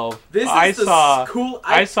was 12,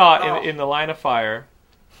 I saw in The Line of Fire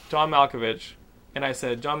John Malkovich, and I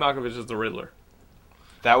said, John Malkovich is the Riddler.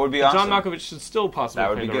 That would be awesome. John Malkovich should still possibly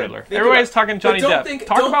play the Riddler. Think Everybody's talking Johnny Depp.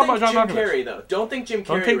 Talk about John Jim Malkovich. Carrey, though. Don't think Jim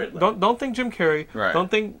Carrey Riddler. Don't think Jim Carrey. Right.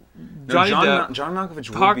 Don't think Johnny Depp. John Malkovich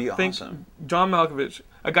would be awesome. John Malkovich,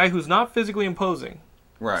 a guy who's not physically imposing.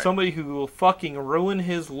 Right. Somebody who will fucking ruin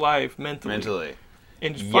his life mentally.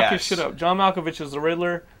 And just fuck his shit up. John Malkovich is the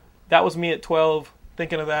Riddler. That was me at 12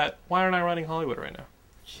 thinking of that. Why aren't I running Hollywood right now?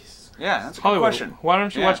 Jesus. Yeah, that's a good Hollywood. question. Why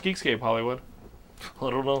don't you watch Geekscape, Hollywood?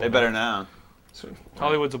 I don't know. They better now.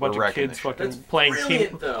 Hollywood's a bunch of kids fucking That's playing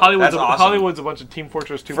team. Hollywood's a bunch of Team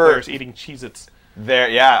Fortress 2 players eating Cheez-Its.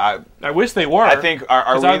 I wish they were. I think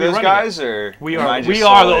are we those guys or we are those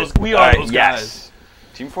guys. Yes.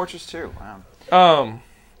 Team Fortress 2. Wow.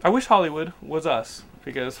 I wish Hollywood was us,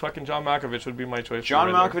 because fucking John Malkovich would be my choice. John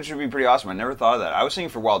Malkovich would be pretty awesome. I never thought of that. I was thinking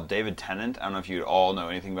for a while David Tennant. I don't know if you all know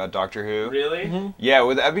anything about Doctor Who. Really? Mm-hmm.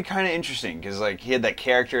 Yeah, that'd be kind of interesting, because like he had that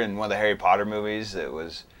character in one of the Harry Potter movies that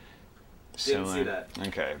was similar. Didn't see that.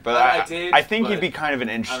 Okay, but I think but he'd be kind of an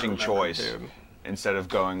interesting choice. Dude. Instead of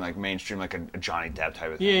going like mainstream, like a Johnny Depp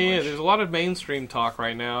type of thing. Yeah, there's a lot of mainstream talk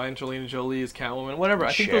right now. Angelina Jolie is Catwoman, whatever.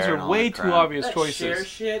 I think those are way too obvious choices. Cher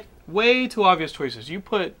shit. Way too obvious choices. You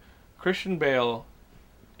put Christian Bale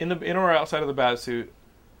in or outside of the bat suit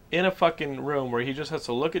in a fucking room where he just has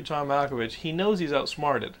to look at John Malkovich. He knows he's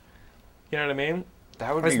outsmarted. You know what I mean?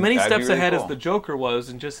 That would as be many that'd steps be really ahead cool. as the Joker was,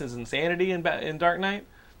 and just his insanity in Dark Knight.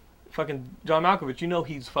 Fucking John Malkovich, you know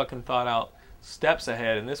he's fucking thought out steps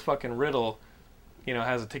ahead, and this fucking riddle,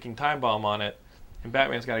 has a ticking time bomb on it, and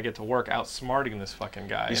Batman's got to get to work outsmarting this fucking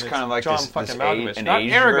guy. He's kind of like John this fucking an Malkovich, not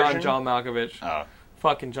aged Aragon version? John Malkovich. Oh.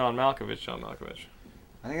 Fucking John Malkovich.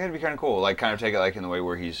 I think that'd be kind of cool. Like, kind of take it like in the way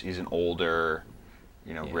where he's an older,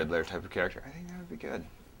 Riddler type of character. I think that would be good.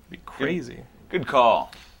 Be crazy. Good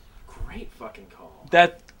call. Great fucking call.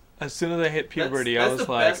 That as soon as I hit puberty, I was that's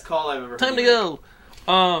the like, best call I've ever heard. time to go.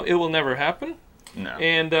 It will never happen. No.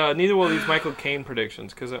 And neither will these Michael Caine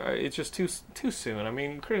predictions, because it's just too soon. I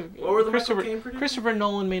mean, what were the Michael Caine predictions? Christopher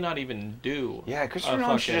Nolan may not even do. Yeah, Christopher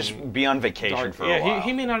Nolan should just be on vacation for a while. Yeah,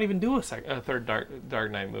 he may not even do a third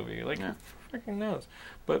Dark Knight movie. Like, who freaking knows?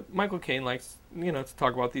 But Michael Caine likes, to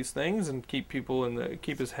talk about these things and keep people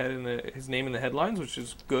keep his name in the headlines, which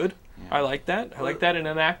is good. Yeah. I like that. I like that in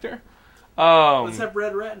an actor. Let's have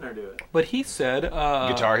Brett Ratner do it. But he said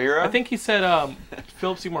Guitar Hero? I think he said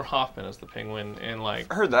Philip Seymour Hoffman as the Penguin, and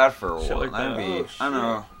like I heard that for a while. Like That'd that. be I don't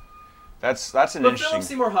know. That's an but interesting. Philip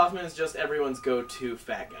Seymour Hoffman is just everyone's go-to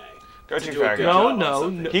fat guy. Go-to fat guy. No.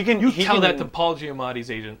 He can tell that to Paul Giamatti's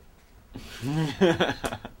agent.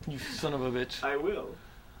 You son of a bitch. I will.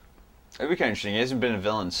 That'd be kind of interesting. He hasn't been a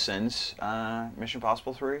villain since Mission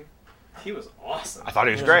Impossible 3. He was awesome. I thought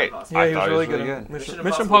he was great. Yeah, he was really good. Mission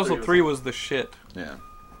Impossible 3 was the shit. Yeah.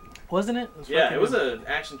 Wasn't it? It was an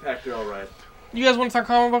action-packed girl ride. You guys want to talk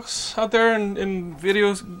comic books out there in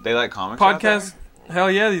videos? They like comics podcasts?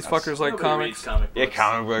 Hell yeah, these fuckers like comics. Yeah,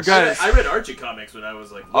 comic books. Guys, I read Archie comics when I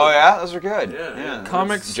was like... Oh yeah? Those are good. Yeah.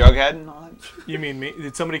 Comics. Jughead and all that. You mean me?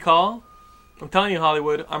 Did somebody call? I'm telling you,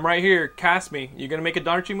 Hollywood, I'm right here. Cast me. You're going to make a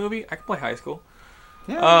Darchie movie? I can play high school.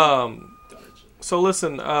 Yeah. So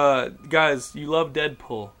listen, guys, you love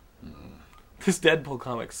Deadpool. This Deadpool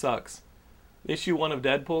comic sucks. issue 1 of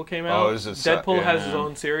Deadpool came out. Oh, is it Deadpool has his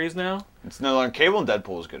own series now. It's no longer Cable, and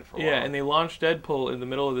Deadpool is good for a while. Yeah, and they launched Deadpool in the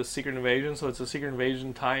middle of this Secret Invasion, so it's a Secret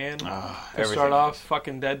Invasion tie-in to start off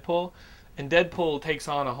fucking Deadpool. And Deadpool takes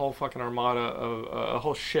on a whole fucking armada of a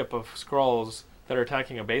whole ship of Skrulls that are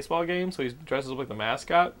attacking a baseball game, so he dresses up like the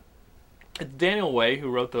mascot. It's Daniel Way who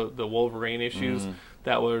wrote the Wolverine issues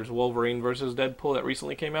that was Wolverine versus Deadpool that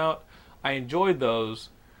recently came out. I enjoyed those,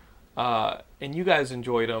 and you guys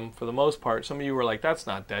enjoyed them for the most part. Some of you were like, that's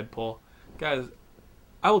not Deadpool. Guys,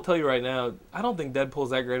 I will tell you right now, I don't think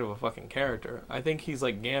Deadpool's that great of a fucking character. I think he's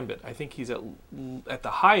like Gambit. I think he's at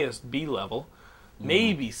the highest B level,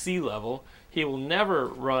 maybe C level. He will never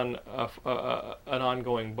run an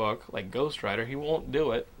ongoing book like Ghost Rider. He won't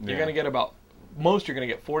do it. You're going to get you're going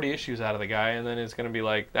to get 40 issues out of the guy, and then it's going to be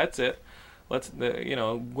like, that's it. Went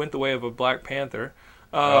the way of a Black Panther.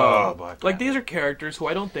 Black Panther. Like, these are characters who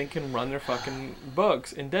I don't think can run their fucking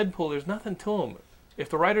books. In Deadpool, there's nothing to them. If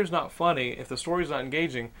the writer's not funny, if the story's not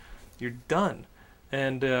engaging, you're done.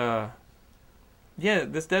 And, this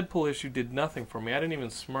Deadpool issue did nothing for me. I didn't even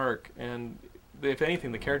smirk, and if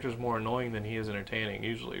anything, the character's more annoying than he is entertaining,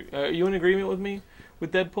 usually. You in agreement with me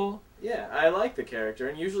with Deadpool? Yeah, I like the character,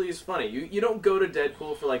 and usually he's funny. You don't go to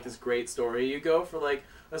Deadpool for, like, this great story. You go for, like,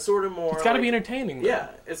 a sort of more... It's got to be entertaining, though. Yeah,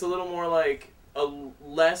 it's a little more, like, a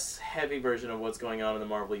less heavy version of what's going on in the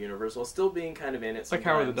Marvel Universe, while still being kind of in it sometimes.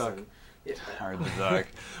 Like Howard the Duck. Howard the Duck.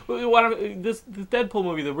 This Deadpool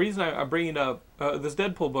movie, the reason I'm bringing up this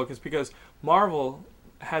Deadpool book is because Marvel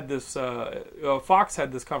had this... Fox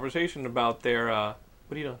had this conversation about their... what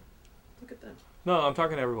are you doing? Look at them. No, I'm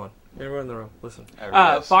talking to everyone. Everyone in the room, listen.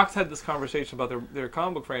 Everybody Fox had this conversation about their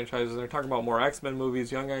comic book franchises, and they're talking about more X-Men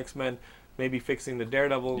movies, young X-Men, maybe fixing the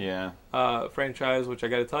Daredevil franchise, which I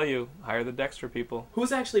got to tell you, hire the Dexter people.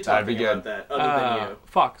 Who's actually talking about that, other than you?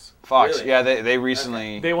 Fox. Really? Yeah, they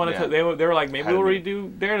recently... Okay. They wanted to. They were like, maybe we'll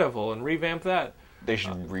redo Daredevil and revamp that. They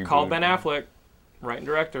should reboot. Call Ben Affleck, writer and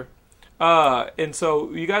director. And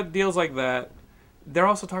so you got deals like that. They're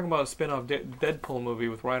also talking about a spin-off Deadpool movie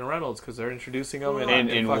with Ryan Reynolds because they're introducing him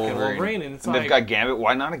in fucking Wolverine. And it's they've got Gambit.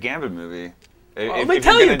 Why not a Gambit movie? Let me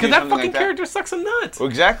tell you, because that fucking character sucks a nut. Well,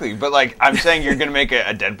 exactly, but like I'm saying, you're gonna make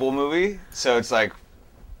a Deadpool movie, so it's like,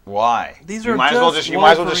 why? These are you might as well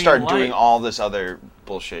just start doing all this other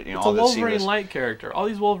bullshit. It's a Wolverine light character. All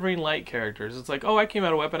these Wolverine light characters. It's like, oh, I came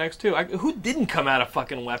out of Weapon X too. Who didn't come out of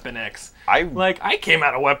fucking Weapon X? I came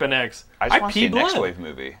out of Weapon X. I just want to see a Next Wave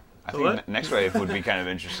movie. I think Next Wave would be kind of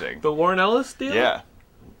interesting. The Warren Ellis deal? Yeah.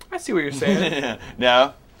 I see what you're saying.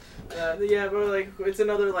 No? Yeah, but like, it's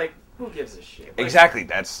another, like, who gives a shit? Like, exactly.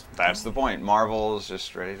 That's the point. Marvel's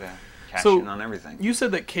just ready to cash in on everything. You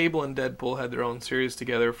said that Cable and Deadpool had their own series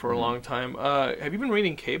together for a long time. Have you been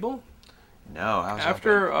reading Cable? No. How's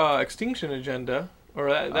after that Extinction Agenda, or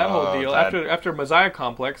that whole deal, after Messiah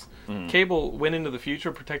Complex, Cable went into the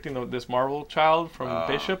future protecting this Marvel child from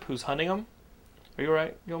Bishop, who's hunting him. Are you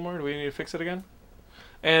alright, Gilmore? Do we need to fix it again?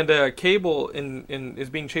 And Cable is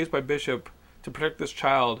being chased by Bishop to protect this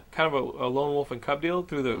child, kind of a lone wolf and cub deal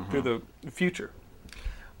through the future.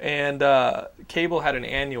 And Cable had an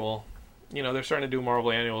annual. They're starting to do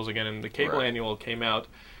Marvel annuals again, and the Cable annual came out.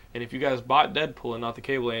 And if you guys bought Deadpool and not the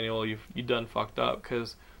Cable annual, you done fucked up,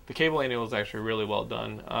 because the Cable annual is actually really well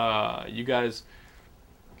done. You guys,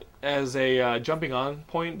 as a jumping on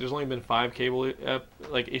point, there's only been 5 Cable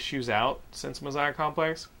issues out since Messiah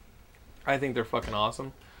Complex. I think they're fucking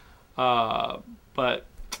awesome. But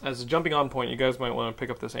as a jumping on point, you guys might want to pick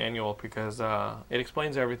up this annual because it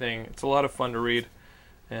explains everything. It's a lot of fun to read,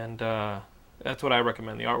 and that's what I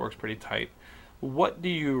recommend. The artwork's pretty tight. What do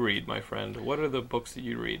you read, my friend? What are the books that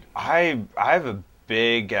you read? I have a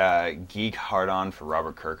big geek hard-on for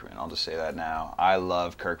Robert Kirkman. I'll just say that now. I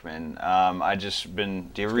love Kirkman.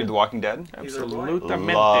 Do you ever read The Walking Dead? Absolutely.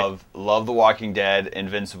 Love The Walking Dead,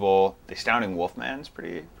 Invincible. The Astounding Wolfman's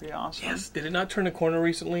pretty awesome. Yes. Did it not turn a corner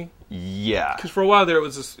recently? Yeah. Because for a while there it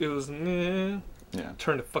was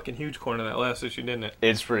turned a fucking huge corner that last issue, didn't it?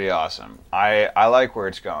 It's pretty awesome. I like where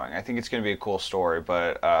it's going. I think it's going to be a cool story,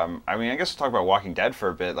 but I guess we'll talk about Walking Dead for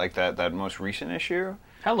a bit, like that most recent issue.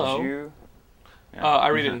 Hello. Yeah. I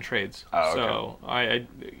read it in trades, okay. So I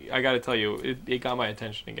got to tell you, it got my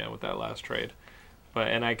attention again with that last trade.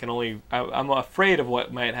 I'm afraid of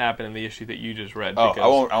what might happen in the issue that you just read. Because, I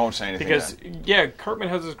won't say anything. Because Kirkman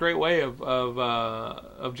has this great way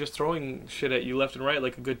of just throwing shit at you left and right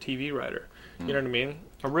like a good TV writer. You know what I mean?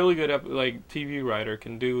 A really good TV writer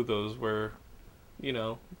can do those where,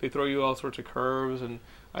 they throw you all sorts of curves, and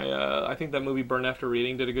I think that movie Burn After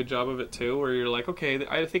Reading did a good job of it too, where you're like, okay,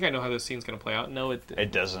 I think I know how this scene's going to play out. No,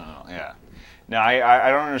 it doesn't. Yeah. No, I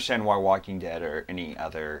don't understand why Walking Dead or any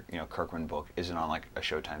other Kirkman book isn't on like a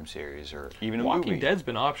Showtime series or even a movie. Walking Dead's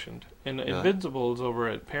been optioned, and Really? Invincible is over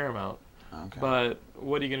at Paramount. Okay. But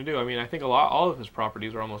what are you going to do? I mean, I think all of his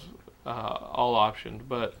properties are almost all optioned,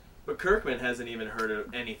 but Kirkman hasn't even heard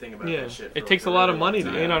of anything about that shit. It takes a lot of money. You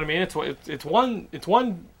know what I mean? It's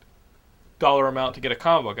 $1 amount to get a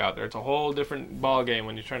comic book out there. It's a whole different ball game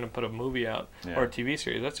when you're trying to put a movie out or a TV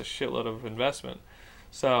series. That's a shitload of investment.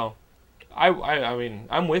 So, I mean,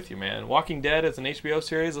 I'm with you, man. Walking Dead as an HBO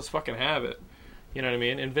series, let's fucking have it. You know what I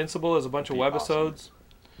mean? Invincible is a bunch of webisodes.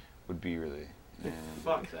 Would be really.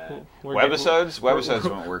 Fuck that. Webisodes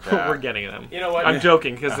won't work out. We're getting them. You know what? I'm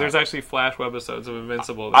joking, because there's actually Flash webisodes of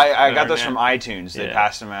Invincible. I got those from iTunes. They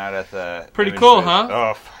passed them out at the... Pretty cool, huh?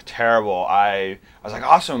 Oh, terrible. I was like,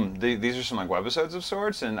 awesome. These are some like webisodes of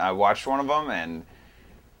sorts, and I watched one of them, and...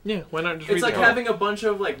 Yeah, why not just It's read like having a bunch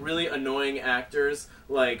of like really annoying actors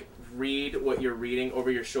like read what you're reading over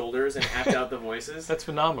your shoulders and act out the voices. That's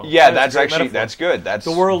phenomenal. Yeah, that's actually... Metaphor. That's good. That's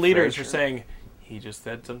the world leaders are saying... He just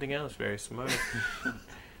said something else very smart.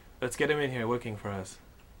 Let's get him in here working for us.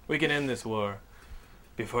 We can end this war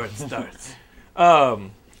before it starts.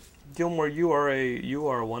 Gilmore, you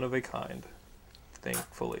are one of a kind.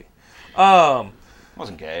 Thankfully. I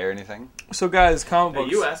wasn't gay or anything. So guys, comic books.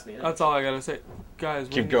 Hey, you asked me. That's all I gotta say. Guys,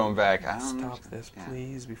 keep going back. Stop this,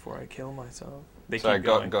 please, before I kill myself. Sorry, keep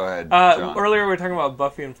going. Go ahead. Earlier we were talking about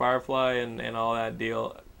Buffy and Firefly and all that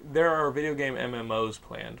deal. There are video game MMOs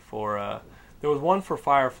planned for. There was one for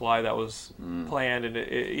Firefly that was planned, and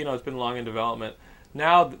it's been long in development.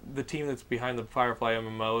 Now the team that's behind the Firefly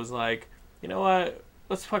MMO is like, you know what?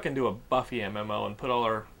 Let's fucking do a Buffy MMO and put all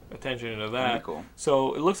our attention into that. That'd be cool.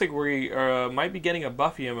 So it looks like we might be getting a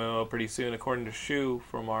Buffy MMO pretty soon, according to Shu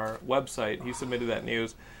from our website. He submitted that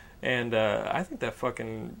news, and I think that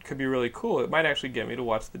fucking could be really cool. It might actually get me to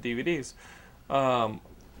watch the DVDs.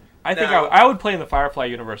 I think I would play in the Firefly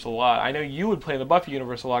universe a lot. I know you would play in the Buffy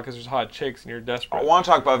universe a lot because there's hot chicks and you're desperate. I want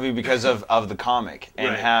to talk Buffy because of the comic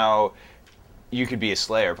and how you could be a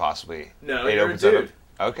Slayer possibly. No, you're a dude.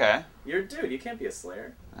 Okay. You're a dude. You can't be a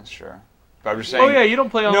Slayer. That's true. But I'm just saying. Oh yeah, you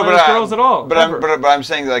don't play online with girls at all. But I'm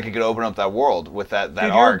saying that it could open up that world with that Dude,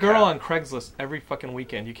 arc. You're a girl on Craigslist every fucking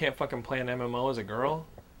weekend. You can't fucking play an MMO as a girl.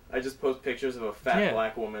 I just post pictures of a fat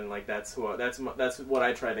black woman. Like that's what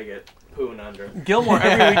I try to get poon under. Gilmore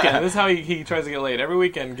every weekend. This is how he tries to get laid. Every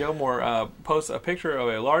weekend, Gilmore posts a picture of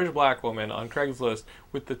a large black woman on Craigslist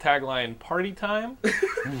with the tagline "Party Time,"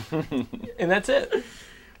 and that's it.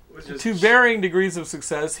 To varying degrees of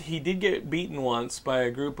success, he did get beaten once by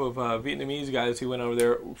a group of Vietnamese guys who went over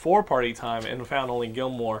there for party time and found only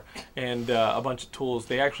Gilmore and a bunch of tools.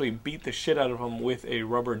 They actually beat the shit out of him with a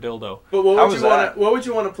rubber dildo. But what would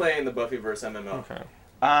you want to play in the Buffyverse MMO? Okay.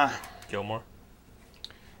 Gilmore.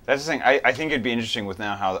 That's the thing. I think it'd be interesting with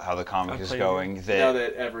now how the comic is going.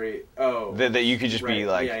 That you could just be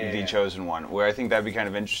like the chosen one. Where I think that'd be kind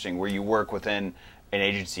of interesting. Where you work within an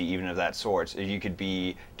agency, even of that sort. If you could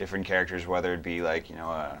be different characters, whether it be like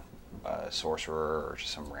a sorcerer or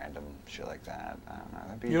just some random shit like that. I don't know.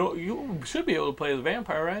 That'd be... You should be able to play as a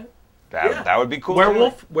vampire, right? That would be cool.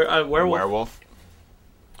 Werewolf. Werewolf.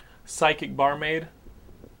 Psychic barmaid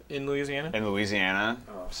in Louisiana.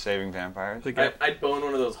 Saving vampires. I'd bone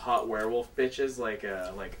one of those hot werewolf bitches like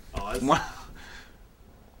Oz.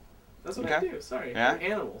 That's what I do. Sorry,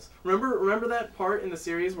 animals. Remember that part in the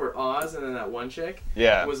series where Oz and then that one chick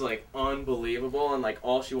was like unbelievable and like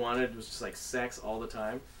all she wanted was just like sex all the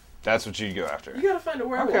time. That's what you'd go after. You gotta find a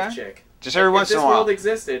werewolf chick. Just every once in a while. If this world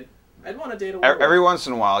existed, I'd want to date a werewolf. Every once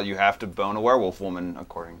in a while, you have to bone a werewolf woman,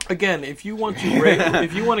 according. Again, if you want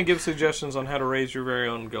to give suggestions on how to raise your very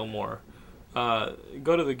own Gilmore,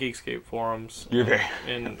 go to the Geekscape forums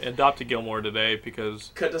and adopt a Gilmore today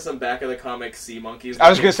because... Cut to some back of the comic sea monkeys. I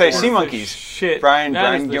was going to say sea monkeys. Shit. Brian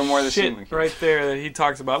Gilmore, the sea monkeys. Right there that he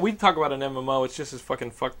talks about. We talk about an MMO, it's just his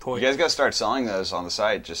fucking fuck toy. You guys got to start selling those on the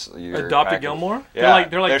site. Just Adopt a Gilmore? Yeah.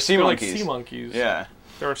 They're sea monkeys. Sea monkeys. Yeah.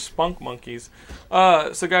 They're spunk monkeys.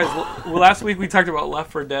 So guys, last week we talked about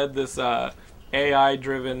Left 4 Dead, this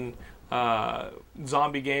AI-driven...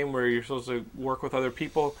 zombie game where you're supposed to work with other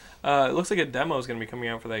people. It looks like a demo is going to be coming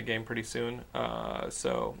out for that game pretty soon.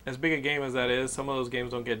 So as big a game as that is, some of those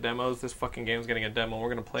games don't get demos. This fucking game's getting a demo.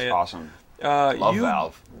 We're going to play it. Awesome. Love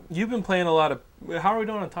Valve. You've been playing a lot of... How are we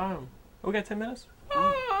doing on time? We got 10 minutes?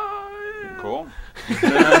 Cool.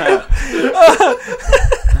 That's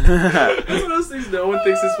one of those things no one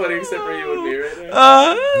thinks is funny except for you and me right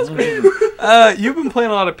now. That's great. You've been playing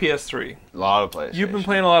a lot of PS3. A lot of PlayStation. You've been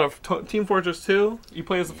playing a lot of Team Fortress 2. You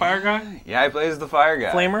play as the fire guy? Yeah, I play as the fire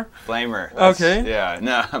guy. Flamer? Flamer. Okay. Yeah,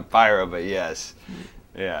 no, pyro, but yes.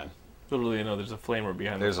 Yeah. Little do you know, there's a flamer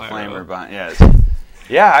behind. There's the a fire, flamer though. behind. Yeah.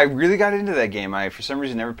 Yeah, I really got into that game. I, for some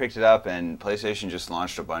reason, never picked it up, and PlayStation just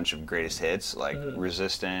launched a bunch of greatest hits, like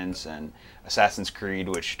Resistance and Assassin's Creed,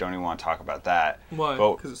 which don't even want to talk about that. Why?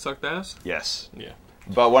 Because it sucked ass? Yes. Yeah.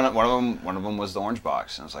 But one of them was the orange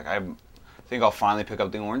box, and I was like, I think I'll finally pick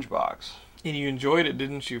up the orange box. And you enjoyed it,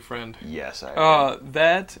 didn't you, friend? Yes, I did.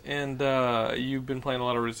 That, and you've been playing a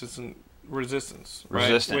lot of Resistance, right?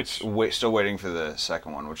 Resistance. Still waiting for the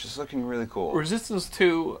second one, which is looking really cool. Resistance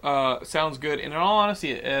 2 sounds good. And in all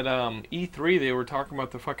honesty, at E3 they were talking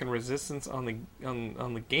about the fucking Resistance on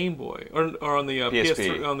the Game Boy or on the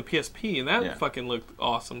PSP. on the PSP, and that fucking looked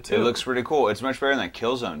awesome too. It looks pretty cool. It's much better than that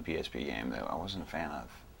Killzone PSP game that I wasn't a fan of.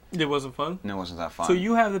 It wasn't fun? No, it wasn't that fun. So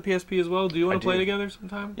you have the PSP as well? Do you want to play together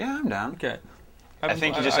sometime? Yeah, I'm down. Okay. I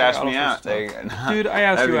think you just asked me out. Dude, I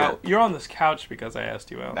asked you out. You're on this couch because I asked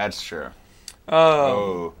you out. That's true.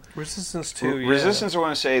 Resistance 2, yeah. Resistance, I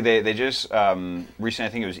want to say, they just, recently, I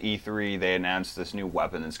think it was E3, they announced this new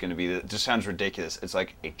weapon that's going to be, it just sounds ridiculous. It's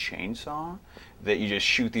like a chainsaw that you just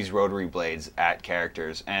shoot these rotary blades at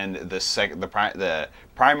characters, and the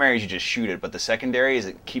primary is you just shoot it, but the secondary is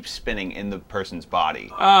it keeps spinning in the person's body.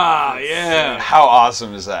 Ah, yeah. How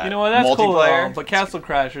awesome is that? You know what, that's cool, multiplayer? But Castle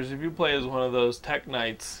Crashers, if you play as one of those tech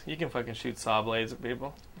knights, you can fucking shoot saw blades at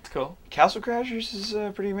people. It's cool. Castle Crashers is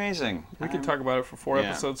pretty amazing. We could talk about it for 4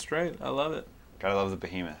 episodes straight. I love it. Gotta love the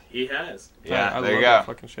behemoth. He has. Yeah, I there love you go. That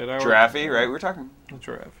fucking shit. Giraffe, right? We were talking.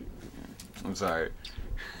 Giraffe. I'm sorry.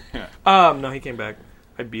 No, he came back.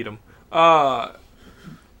 I beat him. But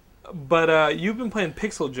you've been playing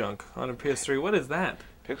Pixel Junk on a PS3. What is that?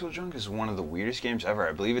 Pixel Junk is one of the weirdest games ever.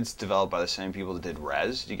 I believe it's developed by the same people that did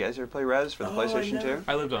Rez. Do you guys ever play Rez for the PlayStation 2?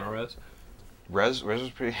 I lived on a Rez. Rez was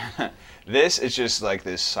pretty... This is just like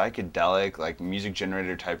this psychedelic, like music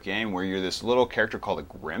generator type game where you're this little character called a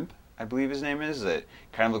Grimp, I believe his name is, that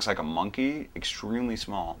kind of looks like a monkey, extremely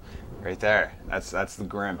small. Right there. That's the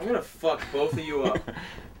Grimp. I'm gonna fuck both of you up.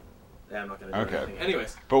 Yeah, I'm not gonna do anything.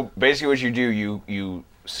 Anyways. But basically what you do, you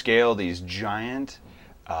scale these giant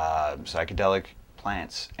psychedelic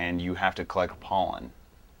plants, and you have to collect pollen.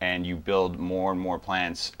 And you build more and more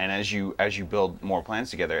plants, and as you build more plants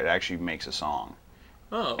together, it actually makes a song.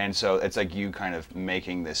 Oh. And so it's like you kind of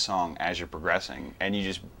making this song as you're progressing, and you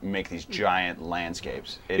just make these giant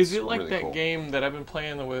landscapes. Is it like really that cool. game that I've been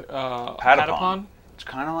playing with Patapon? It's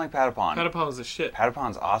kind of like Patapon. Patapon's the shit.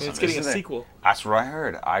 Patapon's awesome. And it's getting a sequel. That's what I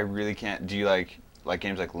heard. I really can't. Do you like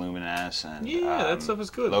games like Luminous and that stuff is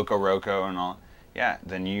good. Loco Roco and all? Yeah,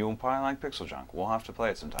 then you'll probably like Pixel Junk. We'll have to play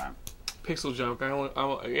it sometime. Pixel Junk.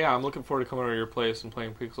 I'm looking forward to coming over to your place and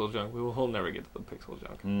playing Pixel Junk. We'll never get to the Pixel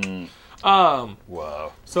Junk.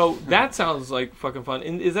 Whoa. So that sounds like fucking fun.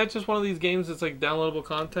 And is that just one of these games that's like downloadable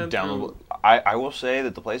content? Downloadable. I will say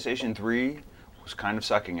that the PlayStation 3 was kind of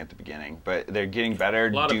sucking at the beginning, but they're getting better.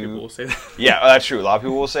 A lot of people will say that. Yeah, that's true. A lot of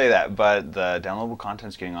people will say that, but the downloadable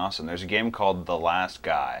content's getting awesome. There's a game called The Last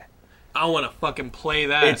Guy. I want to fucking play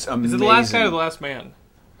that. It's amazing. Is it The Last Guy or The Last Man?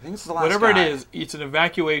 I think it's The Last Whatever Guy. it is, it's an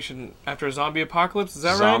evacuation after a zombie apocalypse. Is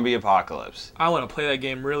that right? Zombie apocalypse. I want to play that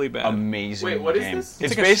game really bad. Amazing. Wait, what is game. this?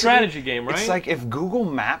 It's like a strategy game, right? It's like if Google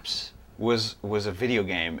Maps was a video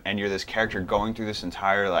game, and you're this character going through this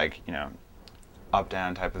entire up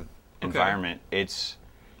down type of environment.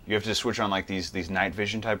 You have to switch on like these night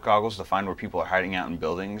vision type goggles to find where people are hiding out in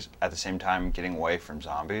buildings at the same time getting away from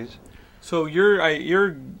zombies. So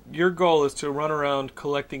your goal is to run around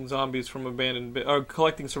collecting zombies from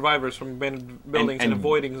collecting survivors from abandoned buildings and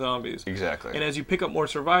avoiding zombies. Exactly. And as you pick up more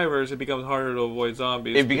survivors, it becomes harder to avoid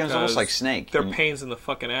zombies. It becomes almost like Snake. They're pains in the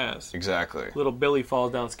fucking ass. Exactly. Little Billy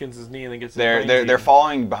falls down, skins his knee, and then gets. They're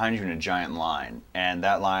following behind you in a giant line, and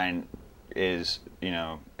that line is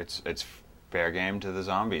it's fair game to the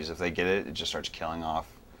zombies. If they get it, it just starts killing off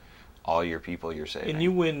all your people you're saving. And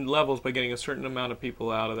you win levels by getting a certain amount of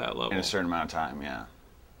people out of that level. In a certain amount of time, yeah.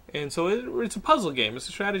 And so it's a puzzle game. It's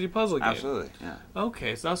a strategy puzzle game. Absolutely, yeah. Okay,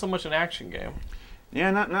 it's not so much an action game. Yeah,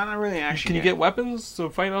 not really an action Can you game. get weapons to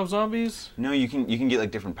fight off zombies? No, you can get like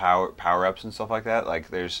different power-ups and stuff like that. Like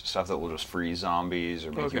there's stuff that will just freeze zombies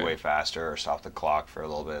or make you way faster or stop the clock for a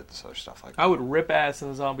little bit. So stuff like that. I would rip ass in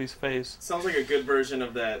the zombie's face. Sounds like a good version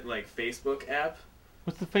of that Facebook app.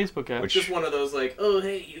 What's the Facebook app? Just one of those oh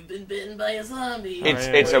hey, you've been bitten by a zombie.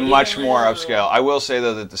 It's a much more upscale. I will say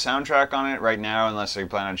though that the soundtrack on it right now, unless they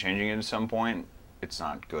plan on changing it at some point, it's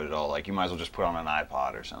not good at all. Like you might as well just put on an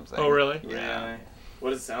iPod or something. Oh really? Yeah. What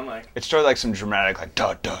does it sound like? It's sort of like some dramatic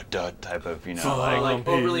dud dud dud type of like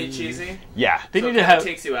overly cheesy. Yeah. They need to have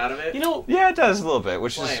takes you out of it. Yeah, it does a little bit,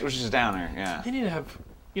 which is downer. Yeah. They need to have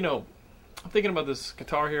I'm thinking about this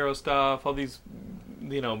Guitar Hero stuff, all these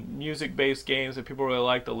music-based games that people really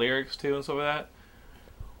like the lyrics to and stuff like that.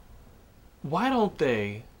 Why don't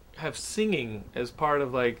they have singing as part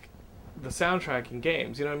of like the soundtrack in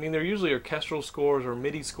games? You know what I mean? They're usually orchestral scores or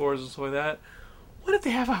MIDI scores and stuff like that. What if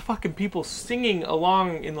they have fucking people singing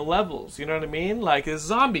along in the levels? You know what I mean? Like a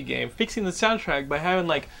zombie game, fixing the soundtrack by having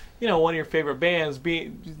like one of your favorite bands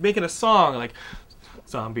making a song like.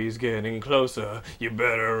 Zombies getting closer, you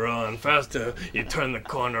better run faster, you turn the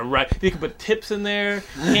corner right. You can put tips in there,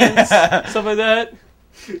 hints, stuff like that.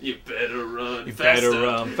 You better run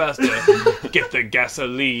faster. Get the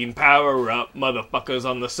gasoline, power up, motherfuckers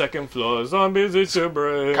on the second floor. Zombies, it's your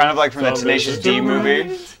brain. Kind of like from the Tenacious D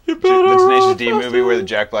movie. The Tenacious D movie where the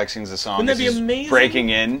Jack Black sings the song. Wouldn't that be amazing? Breaking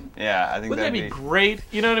in. Yeah, I think that'd be great.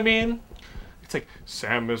 You know what I mean? It's like,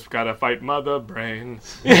 Sam has got to fight Mother Brain.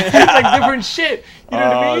 It's like different shit. You know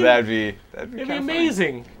what I mean? That'd be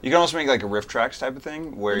amazing. Funny. You can also make like a riff tracks type of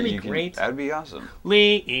thing where great. That'd be awesome.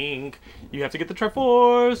 Link, you have to get the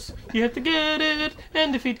Triforce. You have to get it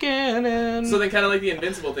and defeat Ganon. So then, kind of like the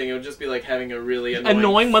Invincible thing, it would just be like having a really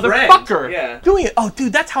annoying motherfucker. Yeah. Doing it. Oh,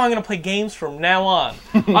 dude, that's how I'm gonna play games from now on.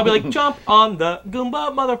 I'll be like, jump on the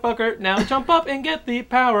Goomba, motherfucker. Now jump up and get the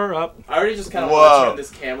power up. I already just kind of want to turn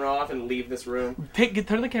this camera off and leave this room.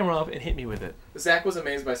 Turn the camera off and hit me with it. Zach was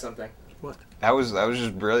amazed by something. What? That was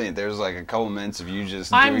just brilliant. There was like a couple minutes of you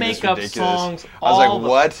just doing this ridiculous. I make up songs I was all like,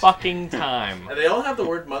 what? the fucking time. And they all have the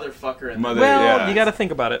word motherfucker in them. You got to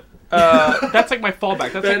think about it. That's like my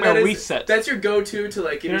fallback. That's like my reset. That's your go-to to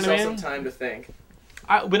like give yourself some time to think.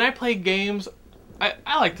 When I play games,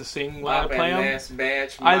 I like to sing when I play them.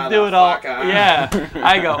 Bitch, I do it all. Yeah.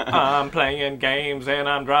 I go, I'm playing games and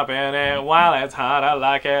I'm dropping it while it's hot. I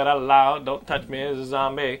like it a lot. Don't touch me as a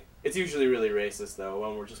zombie. It's usually really racist, though,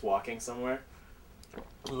 when we're just walking somewhere.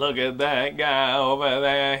 Look at that guy over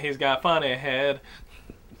there. He's got funny head.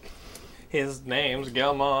 His name's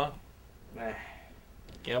Gilmore.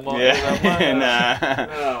 Gilmore is a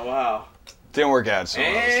Oh, wow. Didn't work out so well.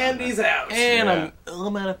 And he's out. And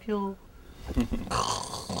I'm out of fuel.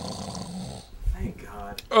 Thank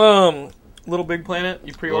God. Little Big Planet,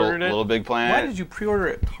 you pre-ordered it? Little Big Planet. Why did you pre-order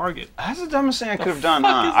it at Target? That's the dumbest thing I could have done,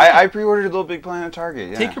 huh? I pre-ordered Little Big Planet at Target,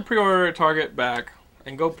 yeah. Take your pre-order at Target back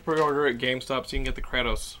and go pre-order at GameStop so you can get the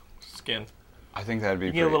Kratos skin. I think that'd be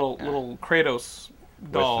you get a little Kratos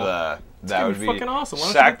doll. That would be fucking awesome.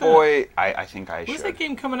 Sackboy, I think I should. When's that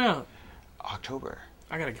game coming out? October.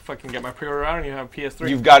 I gotta fucking get my pre-order. I don't even have a PS3.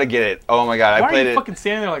 You've got to get it. Oh my god, Why I played it. Why are you fucking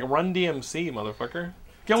standing there like Run DMC, motherfucker?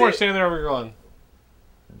 Gilmore's standing there over here going...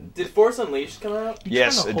 Did Force Unleashed come out?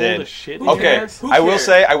 Yes, it did. Okay, I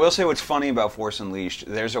will say what's funny about Force Unleashed.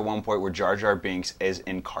 There's at one point where Jar Jar Binks is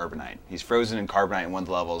in carbonite. He's frozen in carbonite in one of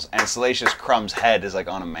the levels, and Salacious Crumb's head is like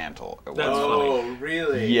on a mantle. That's funny.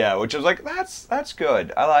 Really? Yeah, which was like that's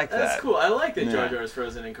good. I like that. That's cool. I like that Jar Jar is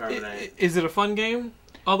frozen in carbonite. Is it a fun game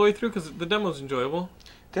all the way through? Because the demo's enjoyable.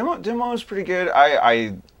 Demo is pretty good.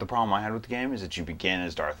 The problem I had with the game is that you begin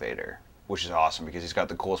as Darth Vader, which is awesome because he's got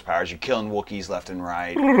the coolest powers. You're killing Wookiees left and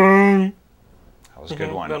right. That was a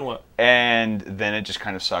good one. Then what? And then it just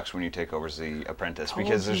kind of sucks when you take over as the apprentice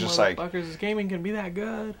because there's just like... This gaming can be that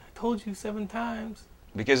good. I told you 7 times.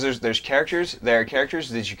 Because there are characters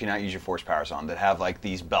that you cannot use your force powers on that have like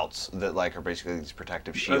these belts that like are basically these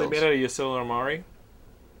protective shields. Are they made out of Yasiel Amari?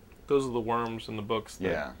 Those are the worms in the books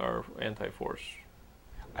that are anti-force.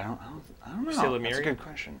 I don't know. That's a good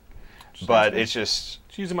question. But it's just...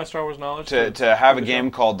 Just using my Star Wars knowledge. To have a game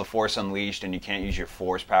called The Force Unleashed and you can't use your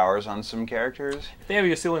force powers on some characters. If they have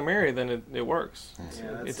Yasiel Amari, then it works.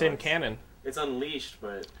 Yeah, it's in canon. It's unleashed,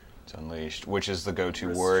 but... It's unleashed, which is the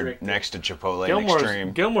go-to word next to Chipotle and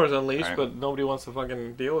Extreme. Gilmore's unleashed, but nobody wants to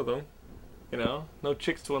fucking deal with him. You know? No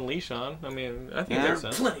chicks to unleash on. I mean, I think that's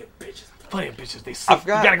sense. Plenty of bitches. Plenty of bitches. They sleep. You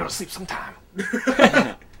gotta go to sleep sometime.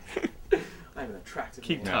 I'm an attractive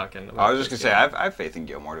Keep talking. I was just gonna say I have faith in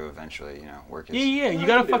Gilmore to eventually, work his... Yeah. You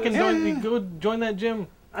gotta fucking go join that gym.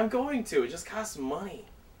 I'm going to. It just costs money.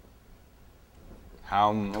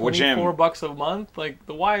 What gym? $24 a month? Like,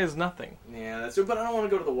 the Y is nothing. Yeah, that's true. But I don't want to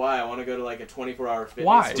go to the Y. I want to go to like a 24-hour fitness.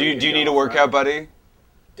 Why? Do you need a workout, buddy?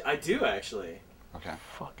 I do actually. Okay.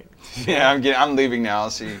 Fucking. Yeah, I'm leaving now. I'll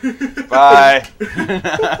see you. Bye.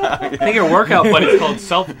 I think your workout buddy's called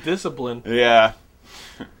self-discipline. Yeah.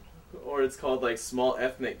 Or it's called like small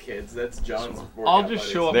ethnic kids. That's John's workout I'll just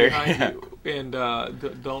show up behind you and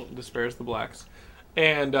don't disparage the blacks.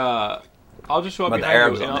 And I'll just show up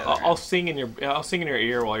behind you and I'll sing in your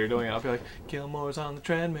ear while you're doing it. I'll be like, Gilmore's on the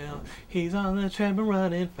treadmill. He's on the treadmill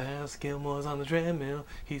running fast. Gilmore's on the treadmill.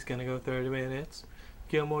 He's gonna go 30 minutes.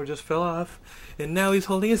 Gilmore just fell off, and now he's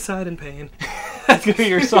holding his side in pain. That's gonna be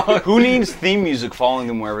your song. Who needs theme music following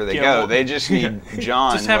them wherever they go? They just need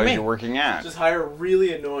John Just have while me. you're working out. Just hire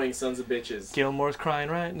really annoying sons of bitches. Gilmore's crying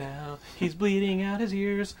right now. He's bleeding out his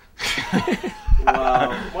ears.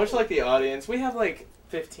 Wow. Much like the audience, we have like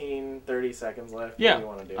 15, 30 seconds left. Yeah. What do you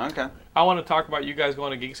want to do? Okay. I want to talk about you guys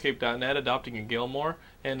going to Geekscape.net, adopting a Gilmore.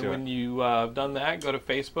 And Do when it. you have done that, go to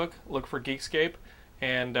Facebook, look for Geekscape,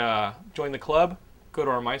 and join the club. Go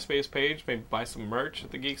to our MySpace page, maybe buy some merch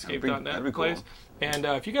at the Geekscape.net that'd be place. cool. And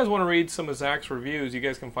if you guys want to read some of Zach's reviews, you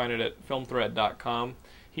guys can find it at filmthread.com.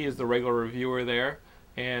 He is the regular reviewer there.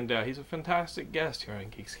 And he's a fantastic guest here on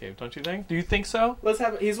Geekscape, don't you think? Do you think so?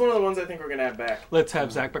 He's one of the ones I think we're going to have back. Let's have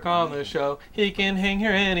Zach back on the show. He can hang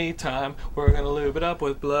here anytime. We're going to lube it up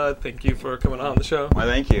with blood. Thank you for coming on the show. Well,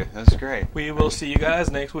 thank you. That's great. We will see you guys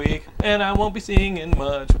next week. And I won't be singing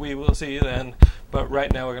much. We will see you then. But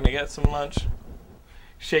right now we're going to get some lunch.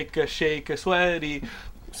 Shake a, sweaty,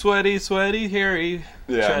 hairy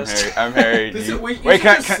Yeah, chest. I'm Harry. We Wait,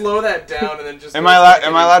 should just slow that down and then just. Am make I allowed- like an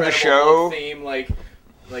am I allowed to incredible show- theme like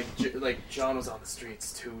John was on the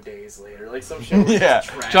streets 2 days later, like some shit. Yeah.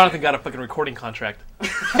 Jonathan got a fucking recording contract.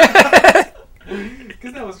 Because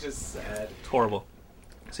that was just sad. It's horrible.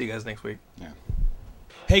 See you guys next week. Yeah.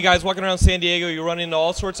 Hey guys, walking around San Diego, you run into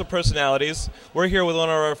all sorts of personalities. We're here with one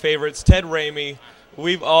of our favorites, Ted Raimi.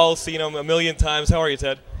 We've all seen him a million times. How are you,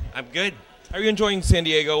 Ted? I'm good. Are you enjoying San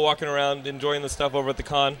Diego, walking around, enjoying the stuff over at the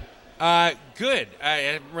con? Good. I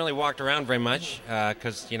haven't really walked around very much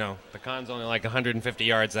because, the con's only like 150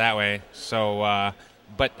 yards that way. So,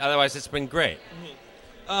 but otherwise, it's been great.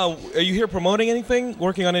 Are you here promoting anything?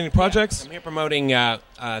 Working on any projects? I'm here promoting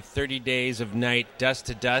 30 Days of Night, Dust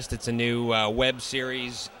to Dust. It's a new web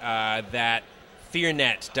series that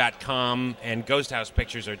fearnet.com and Ghost House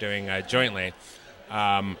Pictures are doing jointly.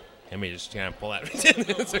 Let me just kind of pull that.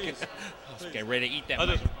 Okay, ready to eat that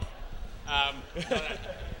mushroom.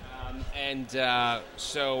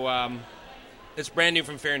 So it's brand new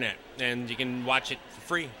from FairNet, and you can watch it for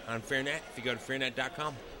free on FairNet if you go to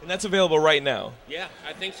fairnet.com. And that's available right now. Yeah,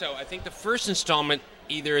 I think so. I think the first installment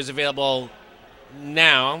either is available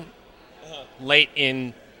now, late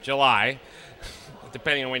in July,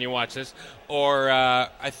 depending on when you watch this, or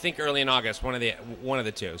I think early in August, one of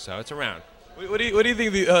the two. So it's around. What do you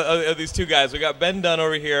think of these two guys? We got Ben Dunn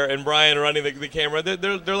over here and Brian running the camera.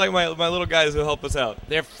 They're like my little guys who help us out.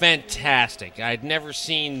 They're fantastic. I'd never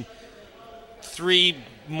seen three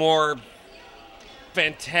more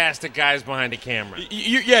fantastic guys behind a camera.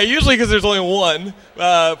 Yeah, usually because there's only one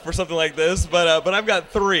for something like this, but I've got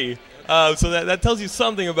three. So that tells you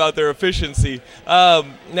something about their efficiency.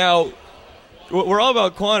 Now, we're all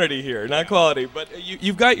about quantity here, not quality. But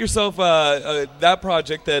you've got yourself that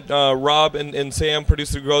project that Rob and Sam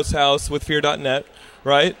produced through Ghost House with Fear.net,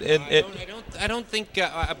 right? And I don't think.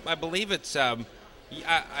 I believe it's. I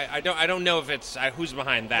don't know if it's who's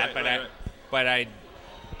behind that, right.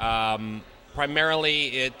 Primarily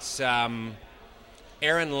it's Aaron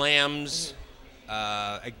Lamb's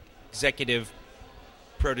executive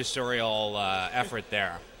producerial effort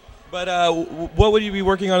there. But what would you be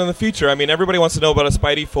working on in the future? I mean, everybody wants to know about a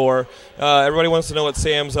Spidey 4. Everybody wants to know what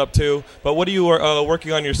Sam's up to. But what are you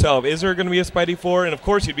working on yourself? Is there going to be a Spidey 4? And, of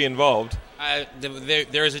course, you'd be involved.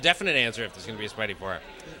 There is a definite answer if there's going to be a Spidey 4.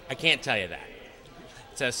 I can't tell you that.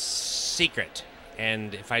 It's a secret.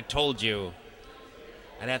 And if I told you,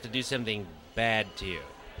 I'd have to do something bad to you.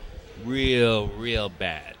 Real, real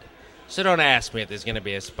bad. So don't ask me if there's going to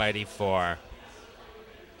be a Spidey 4.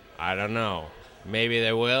 I don't know. Maybe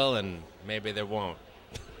there will, and maybe there won't.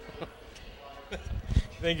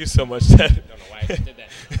 Thank you so much, Ted. I don't know why I just did that.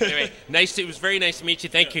 Anyway, it was very nice to meet you.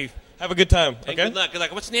 Thank you. Have a good time, And okay? good luck. Good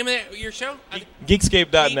luck. What's the name of your show?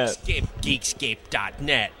 Geekscape.net.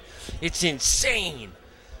 Geekscape.net. It's insane.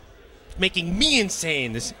 It's making me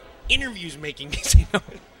insane. This interview's making me insane. No,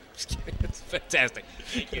 I'm just kidding. It's fantastic.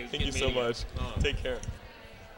 Thank you. Thank you so much. Take care.